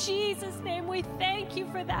 In Jesus' name, we thank You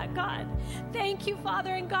for that, God. Thank You,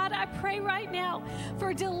 Father. And God, I pray right now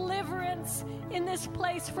for deliverance in this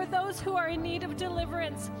place for those who are in need of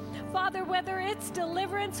deliverance. Father, whether it's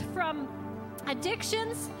deliverance from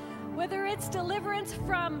addictions, whether it's deliverance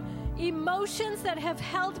from emotions that have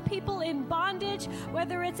held people in bondage,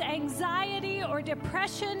 whether it's anxiety or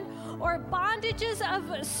depression or bondages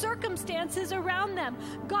of circumstances around them.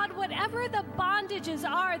 God, whatever the bondages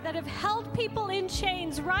are that have held people in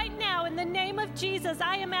chains right now, in the name of Jesus,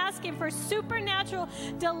 I am asking for supernatural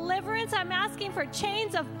deliverance. I'm asking for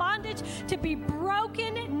chains of bondage to be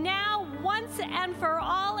broken now, once and for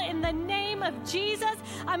all, in the name of Jesus.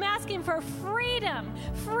 I'm asking for freedom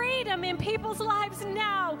in people's lives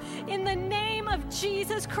now, in the name of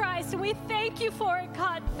Jesus Christ. And we thank You for it,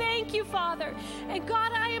 God. Thank You, Father. And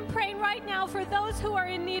God, I am praying right now for those who are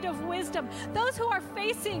in need of wisdom, those who are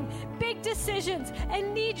facing big decisions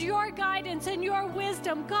and need Your guidance and Your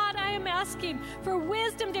wisdom. God, I am asking for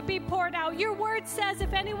wisdom to be poured out. Your word says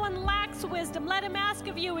if anyone lacks wisdom, let him ask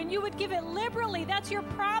of You, and You would give it liberally. That's Your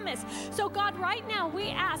promise. So God, right now we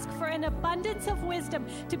ask for an abundance of wisdom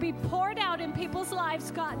to be poured out in people's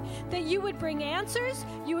lives, God, that You would bring answers,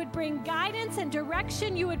 You would bring guidance and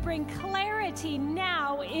direction, You would bring clarity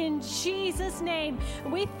now in Jesus' name.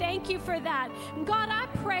 We thank You for that. And God, I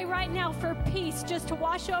pray right now for peace just to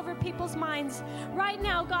wash over people's minds. Right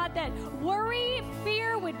now, God, that worry,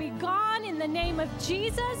 fear would be gone in the name of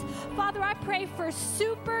Jesus. Father, I pray for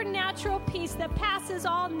supernatural peace that passes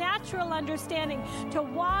all natural understanding to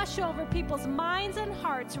wash over people's minds and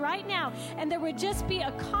hearts right now. And there would just be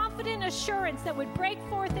a confident assurance that would break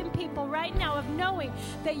forth in people right now of knowing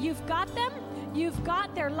that You've got them, You've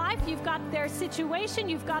got their life, You've got their situation,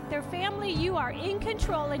 You've got their family. You are in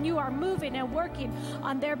control and You are moving and working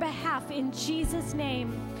on their behalf in Jesus'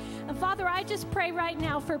 name. And Father, I just pray right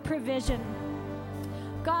now for provision.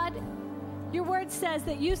 God, Your word says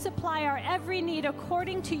that you supply our every need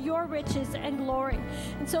according to your riches and glory.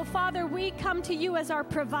 And so, Father, we come to you as our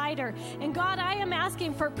provider. And God, I am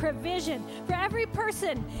asking for provision for every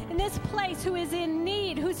person in this place who is in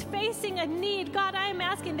need, who's facing a need. God, I am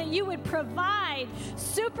asking that you would provide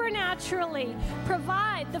supernaturally,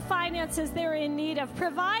 provide the finances they're in need of,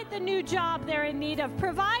 provide the new job they're in need of,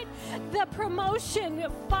 provide the promotion,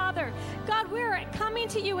 Father. God, we're coming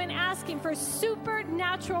to you and asking for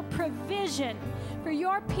supernatural provision for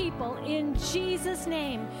your people in Jesus'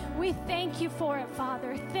 name. We thank you for it,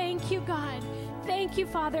 Father. Thank you, God. Thank you,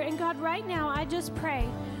 Father. And God, right now, I just pray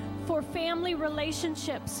for family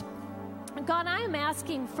relationships. God, I am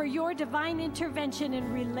asking for your divine intervention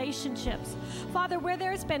in relationships. Father, where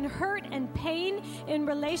there's been hurt and pain in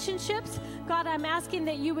relationships, God, I'm asking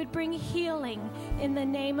that you would bring healing in the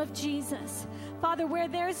name of Jesus. Father, where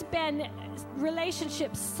there's been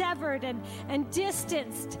relationships severed and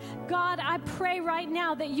distanced, God, I pray right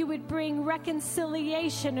now that you would bring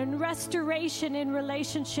reconciliation and restoration in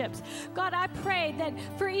relationships. God, I pray that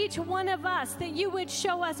for each one of us, that you would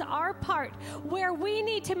show us our part where we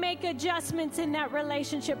need to make adjustments in that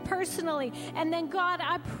relationship personally. And then, God,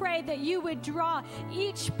 I pray that you would draw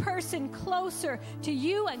each person closer to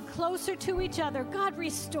you and closer to each other. God,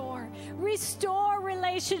 restore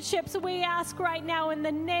relationships, we ask right now in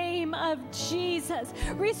the name of Jesus.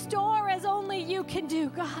 Restore as only you can do,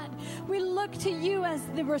 God. We look to you as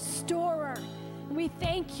the restorer. We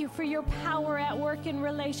thank you for your power at work in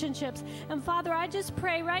relationships. And Father, I just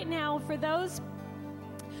pray right now for those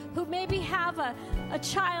who maybe have a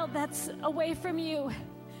child that's away from you,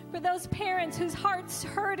 for those parents whose heart's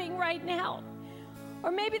hurting right now,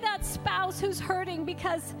 or maybe that spouse who's hurting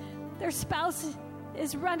because their spouse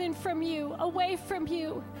is running from you, away from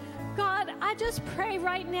you. God, I just pray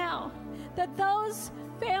right now that those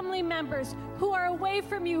family members who are away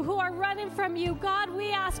from you, who are running from you, God,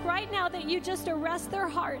 we ask right now that you just arrest their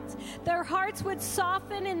hearts. Their hearts would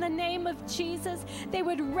soften in the name of Jesus. They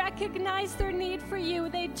would recognize their need for you.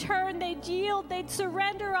 They'd turn, they'd yield, they'd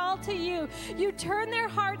surrender all to you. You turn their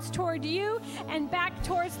hearts toward you and back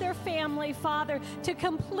towards their family, Father, to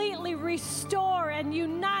completely restore and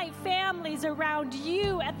unite families around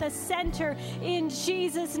you at the center in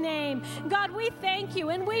Jesus' name. God, we thank you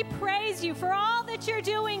and we praise you for all that you're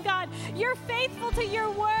doing, God. You're faithful to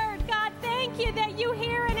your word, God. Thank you that you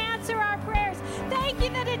hear and answer our prayers. Thank you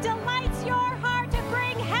that it delights your heart to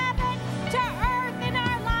bring heaven to earth in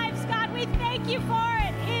our lives, God. We thank you for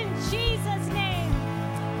it in Jesus' name.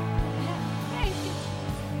 Thank you.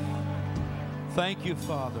 Thank you,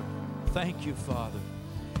 Father. Thank you, Father.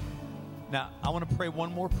 Now, I want to pray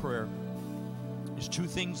one more prayer. There's two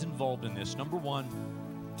things involved in this. Number one,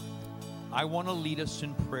 I want to lead us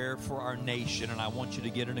in prayer for our nation, and I want you to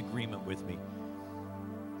get in agreement with me.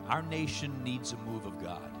 Our nation needs a move of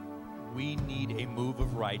God. We need a move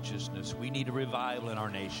of righteousness. We need a revival in our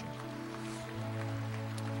nation.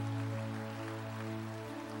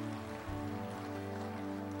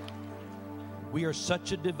 We are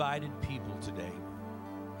such a divided people today,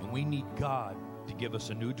 and we need God to give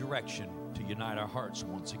us a new direction to unite our hearts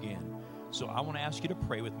once again. So I want to ask you to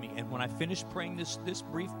pray with me, and when I finish praying this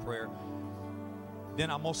brief prayer, then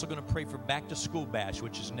I'm also going to pray for Back to School Bash,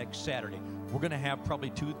 which is next Saturday. We're going to have probably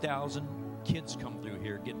 2,000 kids come through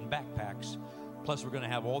here getting backpacks. Plus, we're going to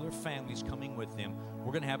have all their families coming with them.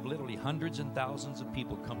 We're going to have literally hundreds and thousands of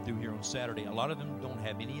people come through here on Saturday. A lot of them don't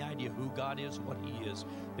have any idea who God is, what He is.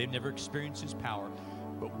 They've never experienced His power.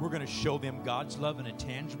 But we're going to show them God's love in a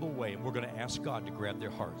tangible way, and we're going to ask God to grab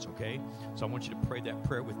their hearts, okay? So I want you to pray that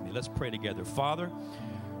prayer with me. Let's pray together. Father,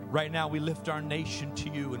 right now we lift our nation to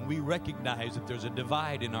you, and we recognize that there's a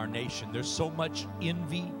divide in our nation. There's so much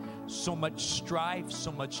envy, so much strife,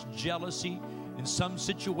 so much jealousy, in some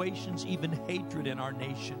situations even hatred in our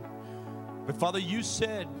nation. But Father, you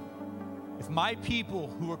said, if my people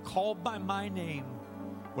who are called by my name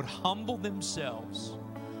would humble themselves,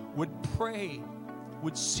 would pray,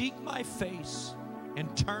 would seek my face,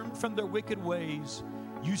 and turn from their wicked ways,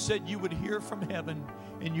 you said you would hear from heaven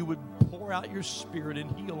and you would pour out your Spirit and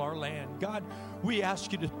heal our land. God, we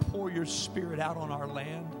ask you to pour your Spirit out on our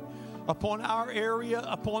land, upon our area,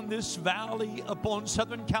 upon this valley, upon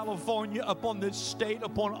Southern California, upon this state,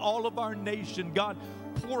 upon all of our nation. God,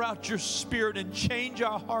 pour out your Spirit and change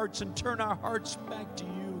our hearts and turn our hearts back to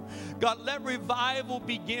you. God, let revival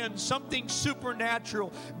begin, something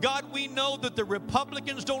supernatural. God, we know that the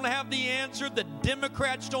Republicans don't have the answer, the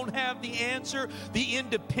Democrats don't have the answer, the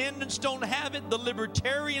independents don't have it, the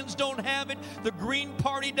libertarians don't have it, the Green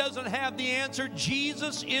Party doesn't have the answer.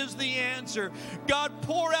 Jesus is the answer. God,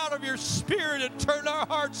 pour out of your Spirit and turn our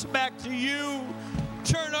hearts back to you.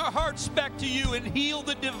 Turn our hearts back to you and heal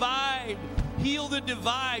the divide. Heal the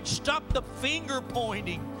divide. Stop the finger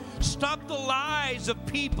pointing. Stop the lies of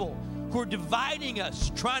people who are dividing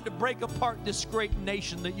us, trying to break apart this great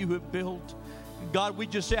nation that you have built. God, we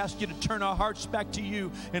just ask you to turn our hearts back to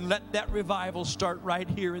you and let that revival start right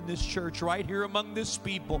here in this church, right here among this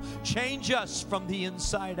people. Change us from the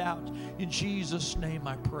inside out. In Jesus' name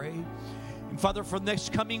I pray. And Father, for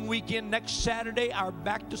next coming weekend, next Saturday, our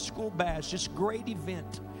back-to-school bash, this great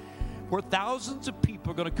event where thousands of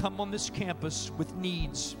people are going to come on this campus with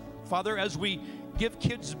needs. Father, as we give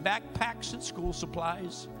kids backpacks and school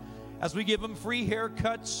supplies, as we give them free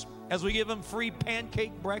haircuts, as we give them free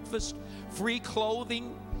pancake breakfast, free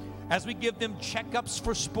clothing, as we give them checkups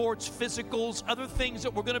for sports, physicals, other things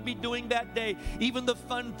that we're going to be doing that day, even the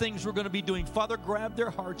fun things we're going to be doing. Father, grab their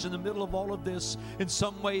hearts in the middle of all of this in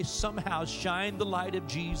some way, somehow. Shine the light of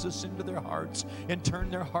Jesus into their hearts and turn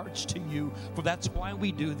their hearts to you. For that's why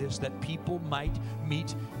we do this, that people might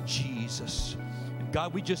meet Jesus.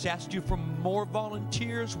 God, we just asked you for more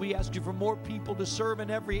volunteers. We asked you for more people to serve in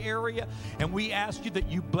every area. And we ask you that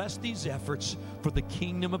you bless these efforts for the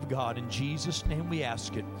kingdom of God. In Jesus' name we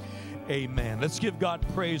ask it. Amen. Let's give God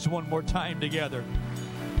praise one more time together.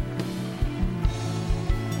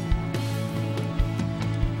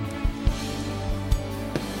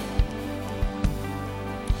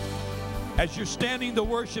 As you're standing, the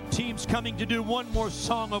worship team's coming to do one more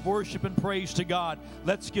song of worship and praise to God.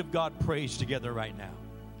 Let's give God praise together right now.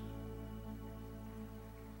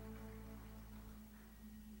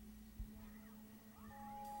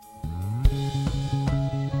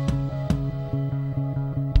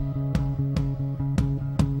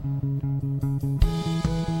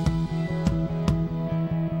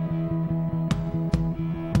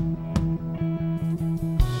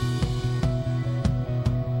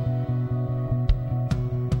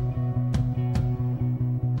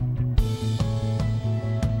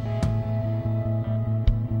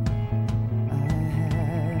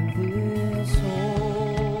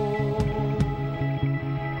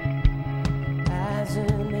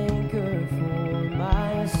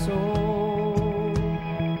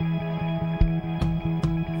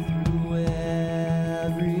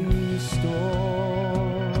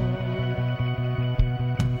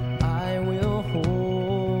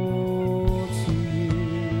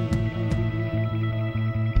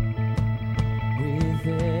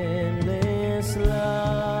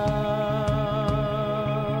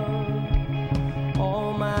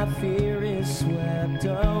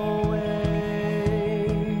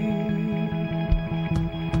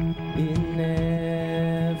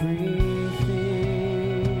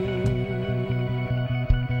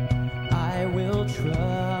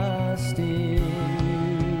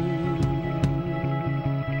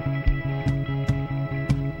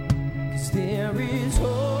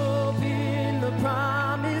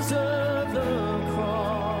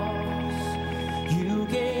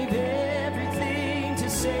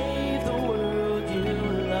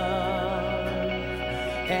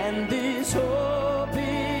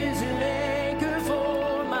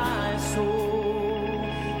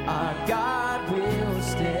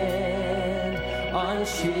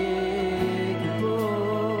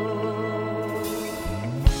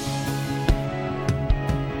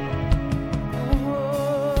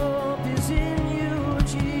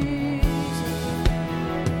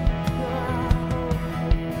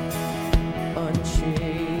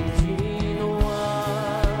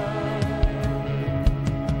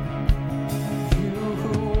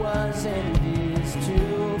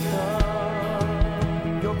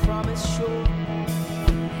 Your promise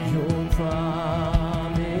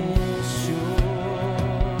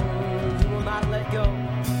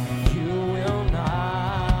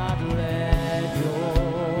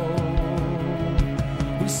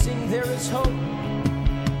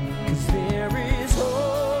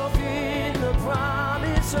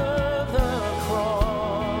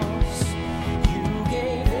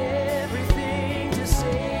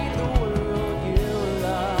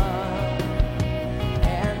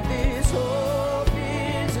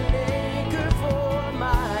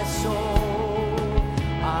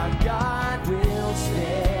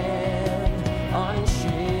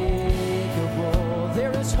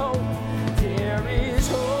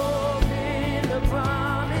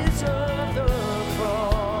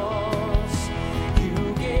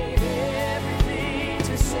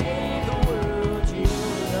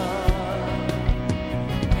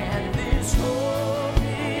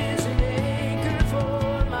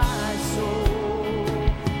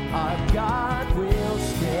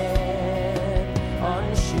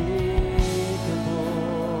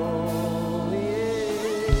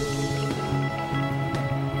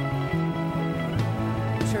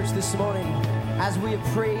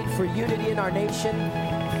have prayed for unity in our nation,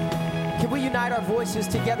 can we unite our voices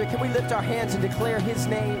together? Can we lift our hands and declare His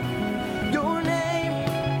name? Your name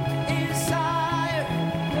is higher.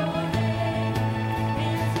 Your name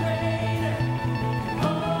is greater.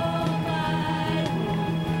 Oh, my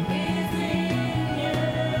hope is in you.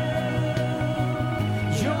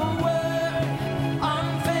 Your word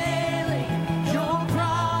unfailing, your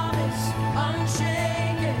promise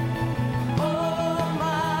unshaken. Oh,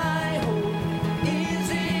 my hope is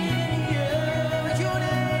in you. Your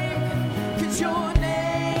name, 'cause your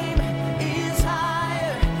name is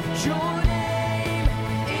higher. Your name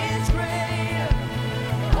is greater.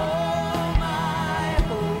 Oh, my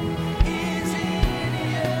hope is in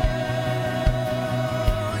you.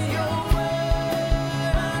 Your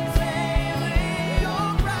word unfailing, your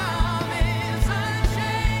promise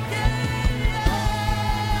unshaken.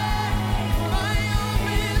 My hope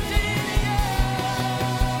is in you.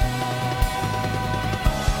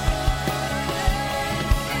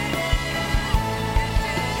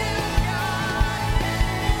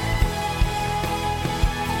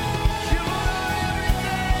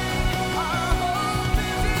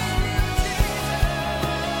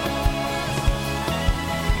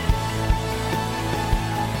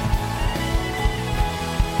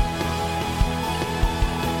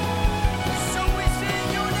 So we sing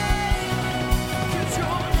your name, 'cause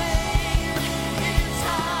your name is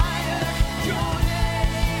higher, your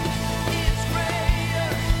name is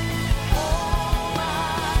greater. Oh,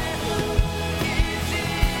 my hope is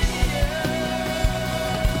in you.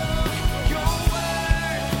 Your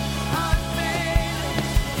word unfailing,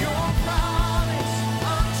 your promise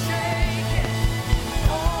unshaken.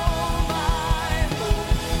 Oh, my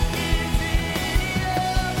hope is in you.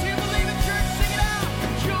 Do you believe it, church? Sing it out.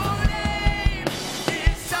 Your name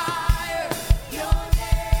is higher. Your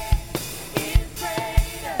name is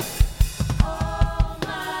greater. Oh,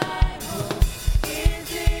 my hope is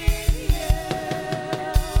in you.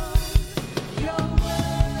 Your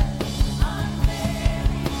word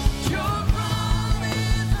unfailing, your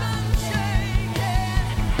promise unshaken.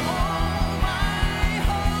 Oh, my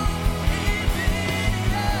hope is in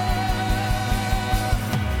you.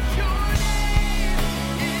 Your name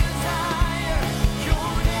is higher.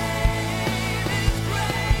 Your name is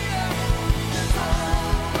greater. 'Cause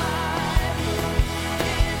all my hope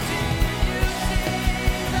is in you, Jesus.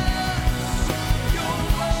 Your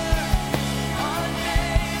word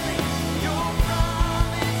unfailing, your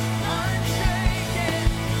promise unshaken.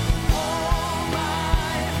 All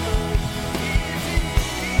my hope is in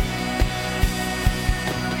you.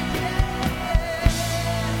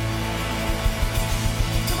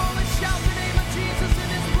 Come on, let's shout the name of Jesus in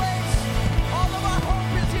this place. All of our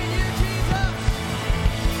hope is in you, Jesus.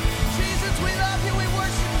 Jesus, we love you. We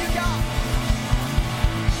worship you, God.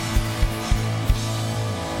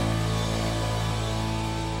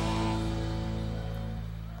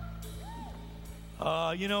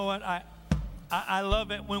 You know what? I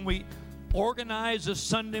love it when we organize a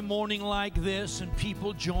Sunday morning like this and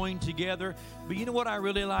people join together. But you know what I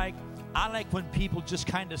really like? I like when people just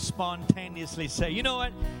kind of spontaneously say, you know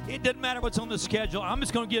what? It doesn't matter what's on the schedule. I'm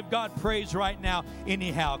just going to give God praise right now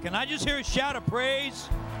anyhow. Can I just hear a shout of praise?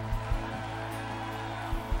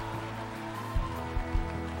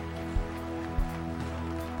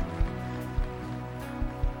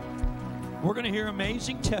 We're going to hear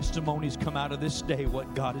amazing testimonies come out of this day,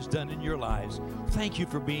 what God has done in your lives. Thank you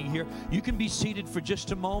for being here. You can be seated for just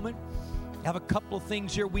a moment. I have a couple of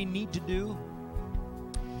things here we need to do.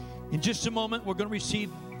 In just a moment, we're going to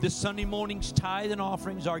receive this Sunday morning's tithe and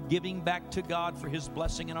offerings, our giving back to God for His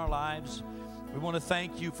blessing in our lives. We want to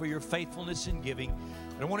thank you for your faithfulness in giving.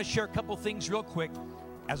 But I want to share a couple of things real quick.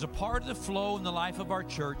 As a part of the flow in the life of our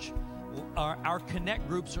church, our connect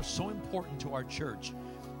groups are so important to our church.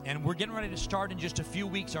 And we're getting ready to start in just a few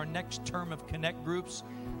weeks our next term of connect groups.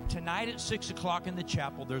 Tonight at 6 o'clock in the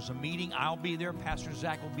chapel, there's a meeting. I'll be there. Pastor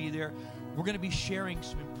Zach will be there. We're going to be sharing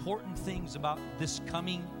some important things about this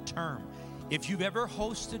coming term. If you've ever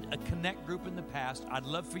hosted a connect group in the past, I'd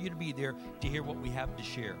love for you to be there to hear what we have to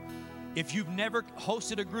share. If you've never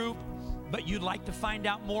hosted a group, but you'd like to find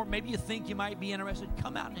out more, maybe you think you might be interested,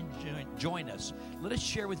 come out and join us. Let us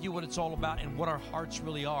share with you what it's all about and what our hearts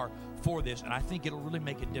really are for this, and I think it'll really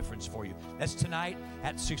make a difference for you. That's tonight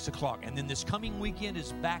at 6 o'clock. And then this coming weekend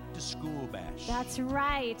is Back to School Bash. That's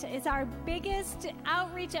right. It's our biggest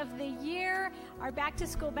outreach of the year. Our Back to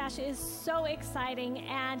School Bash is so exciting.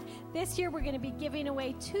 And this year we're going to be giving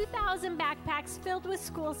away 2,000 backpacks filled with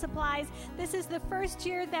school supplies. This is the first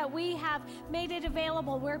year that we have made it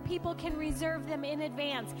available where people can reserve them in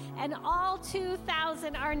advance. And all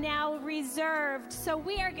 2,000 are now reserved. So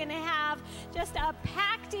we are going to have just a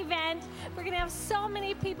packed event. We're going to have so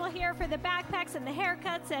many people here for the backpacks and the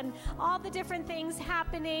haircuts and all the different things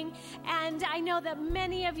happening. And I know that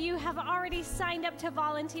many of you have already signed up to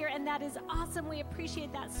volunteer, and that is awesome. We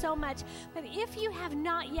appreciate that so much. But if you have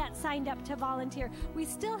not yet signed up to volunteer, we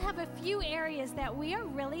still have a few areas that we are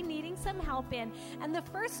really needing some help in. And the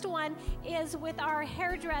first one is with our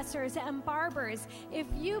hairdressers and barbers. If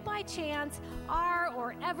you by chance are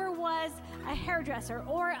or ever was a hairdresser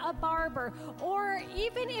or a barber, or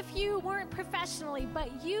even if you weren't professionally,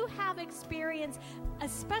 but you have experience,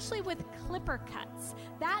 especially with clipper cuts,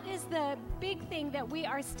 that is the big thing that we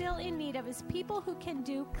are still in need of, is people who can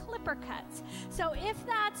do clipper cuts. So if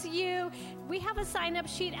that's you, we have a sign-up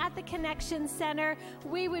sheet at the Connection Center.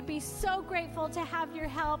 We would be so grateful to have your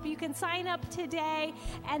help. You can sign up today,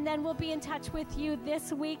 and then we'll be in touch with you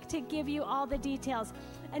this week to give you all the details.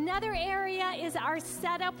 Another area is our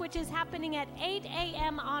setup, which is happening at 8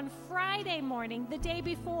 a.m. on Friday morning, the day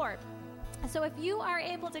before. So if you are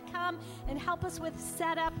able to come and help us with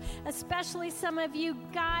setup, especially some of you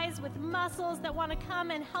guys with muscles that want to come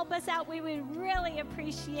and help us out, we would really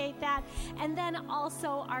appreciate that. And then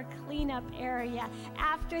also our cleanup area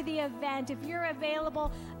after the event. If you're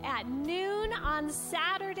available at noon on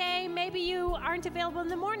Saturday, maybe you aren't available in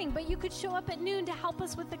the morning, but you could show up at noon to help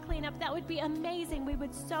us with the cleanup. That would be amazing. We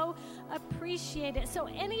would so appreciate it. So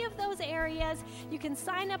any of those areas, you can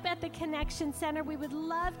sign up at the Connection Center. We would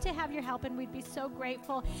love to have your help, and we'd be so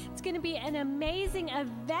grateful. It's going to be an amazing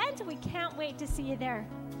event. We can't wait to see you there.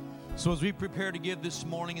 So as we prepare to give this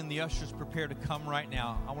morning and the ushers prepare to come right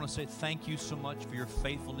now, I want to say thank you so much for your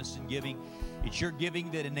faithfulness in giving. It's your giving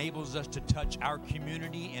that enables us to touch our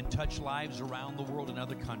community and touch lives around the world in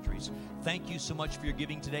other countries. Thank you so much for your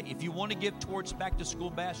giving today. If you want to give towards Back to School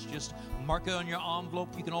Bash, just mark it on your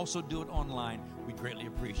envelope. You can also do it online. We greatly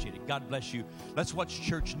appreciate it. God bless you. Let's watch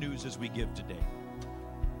church news as we give today.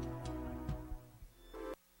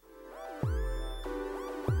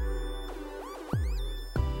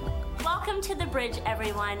 Welcome to The Bridge,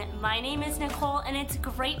 everyone. My name is Nicole, and it's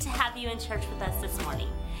great to have you in church with us this morning.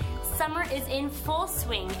 Summer is in full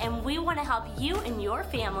swing, and we want to help you and your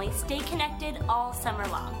family stay connected all summer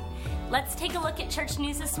long. Let's take a look at church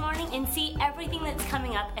news this morning and see everything that's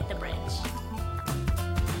coming up at The Bridge.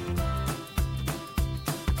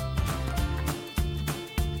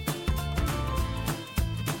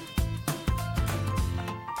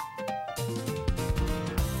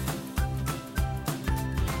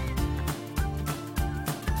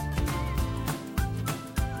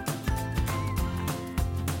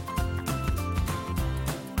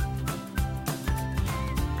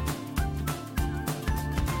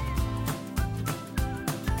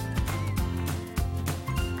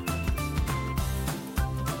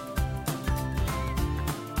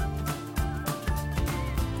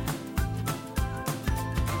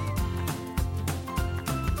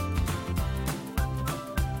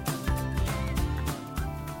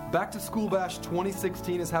 Back to School Bash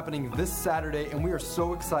 2016 is happening this Saturday, and we are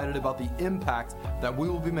so excited about the impact that we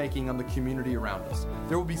will be making on the community around us.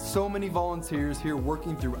 There will be so many volunteers here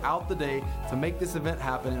working throughout the day to make this event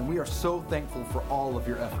happen, and we are so thankful for all of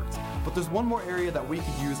your efforts. But there's one more area that we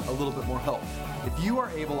could use a little bit more help. If you are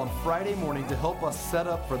able on Friday morning to help us set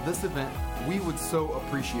up for this event, we would so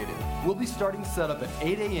appreciate it. We'll be starting setup at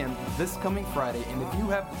 8 a.m. this coming Friday, and if you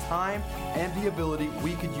have the time and the ability,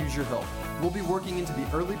 we could use your help. We'll be working into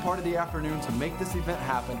the early part of the afternoon to make this event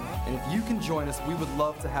happen, and if you can join us, we would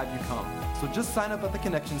love to have you come. So just sign up at the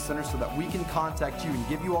Connection Center so that we can contact you and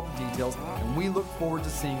give you all the details, and we look forward to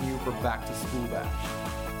seeing you for Back to School Bash.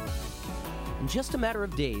 In just a matter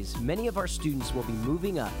of days, many of our students will be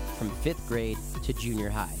moving up from 5th grade to junior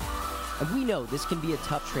high. And we know this can be a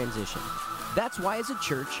tough transition. That's why as a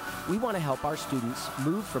church, we want to help our students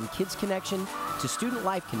move from Kids Connection to Student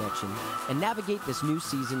Life Connection and navigate this new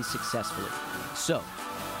season successfully. So,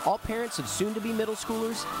 all parents of soon-to-be middle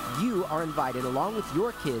schoolers, you are invited along with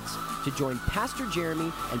your kids to join Pastor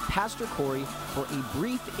Jeremy and Pastor Corey for a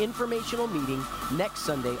brief informational meeting next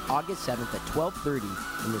Sunday, August 7th at 12:30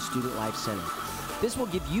 in the Student Life Center. This will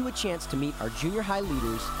give you a chance to meet our junior high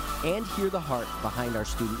leaders and hear the heart behind our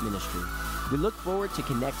student ministry. We look forward to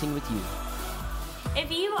connecting with you.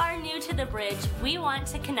 If you are new to the Bridge, we want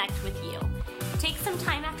to connect with you. Take some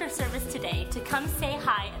time after service today to come say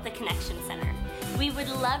hi at the Connection Center. We would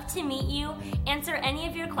love to meet you, answer any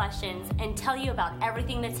of your questions, and tell you about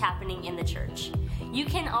everything that's happening in the church. You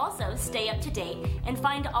can also stay up to date and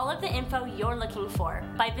find all of the info you're looking for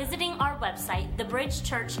by visiting our website,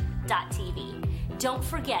 thebridgechurch.tv. Don't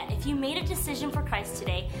forget, if you made a decision for Christ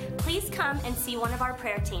today, please come and see one of our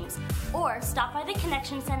prayer teams or stop by the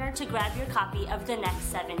Connection Center to grab your copy of The Next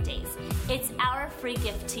 7 Days. It's our free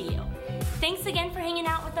gift to you. Thanks again for hanging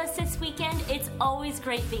out with us this weekend. It's always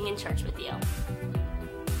great being in church with you.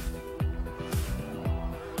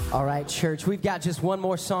 All right, church, we've got just one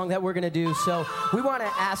more song that we're going to do, so we want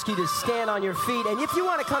to ask you to stand on your feet. And if you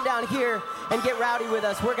want to come down here and get rowdy with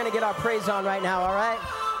us, we're going to get our praise on right now, all right?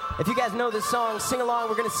 If you guys know this song, sing along.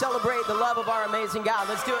 We're going to celebrate the love of our amazing God.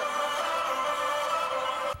 Let's do it.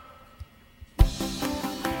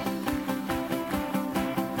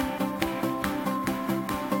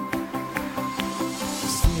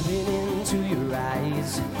 Staring into your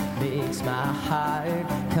eyes makes my heart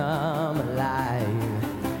come alive.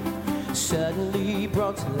 Suddenly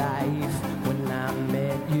brought to life when I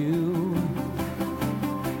met you.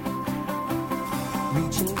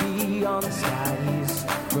 Reaching beyond the skies,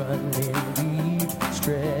 running deep,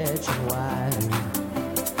 stretching wide.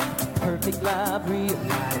 Perfect love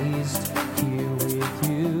realized here with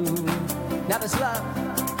you. Now this love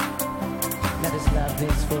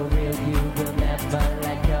is for real. You will never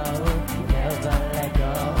let go, never let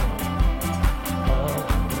go. Oh,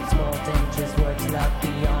 it's more than just words, love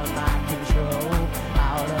beyond my control,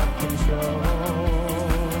 out of control.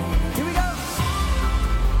 Here we go.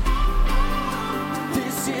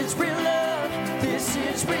 This is real love. This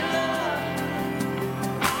is real love.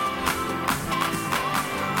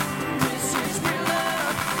 This is real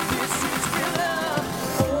love. This is real love.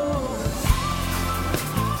 Oh.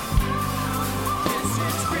 This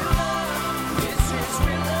is real love. This is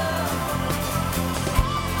real love.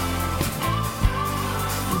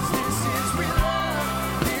 This is real love.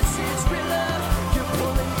 This is real love. You're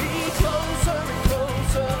pulling me closer and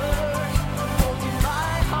closer, holding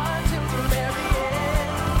my heart till the very end.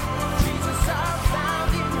 Jesus, I'm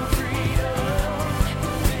found in your freedom.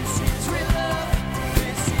 This is real love.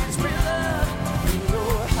 This is real love. In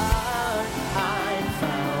your heart I'm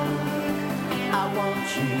found. I want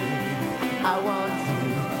you. I want you.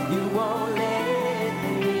 You won't let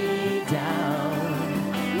me down.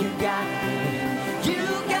 You got me. You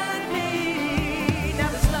got me. Now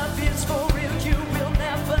this love is for real. You will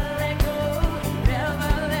never let go.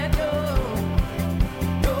 Never let go.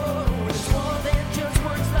 No, it's more than just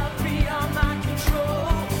words, love beyond my control,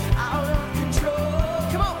 out of control.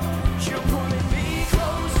 Come on. You're pulling me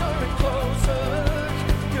closer and closer.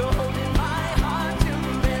 You're holding my heart till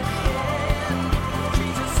the very end.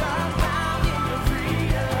 Jesus, I'm found in your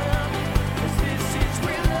freedom. 'Cause this is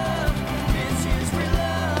real love. This is real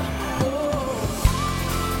love. Oh.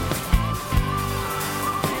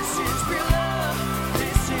 This is real love.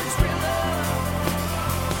 This is real love.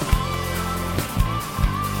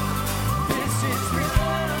 This is real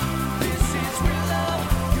love. This is real love.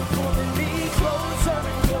 You're pulling me closer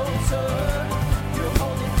and closer. You're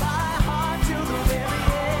holding my heart till the very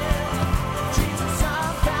end. Jesus,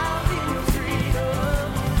 I'm found in your freedom.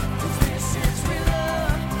 'Cause this is real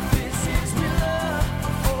love. This is real love.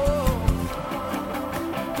 Oh.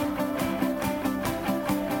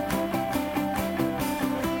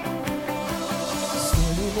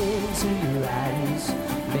 Staring into your eyes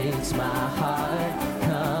makes my heart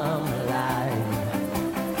come alive.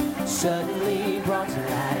 Suddenly brought to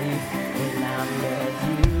life when I met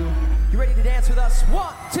you. You ready to dance with us?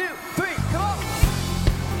 1, 2.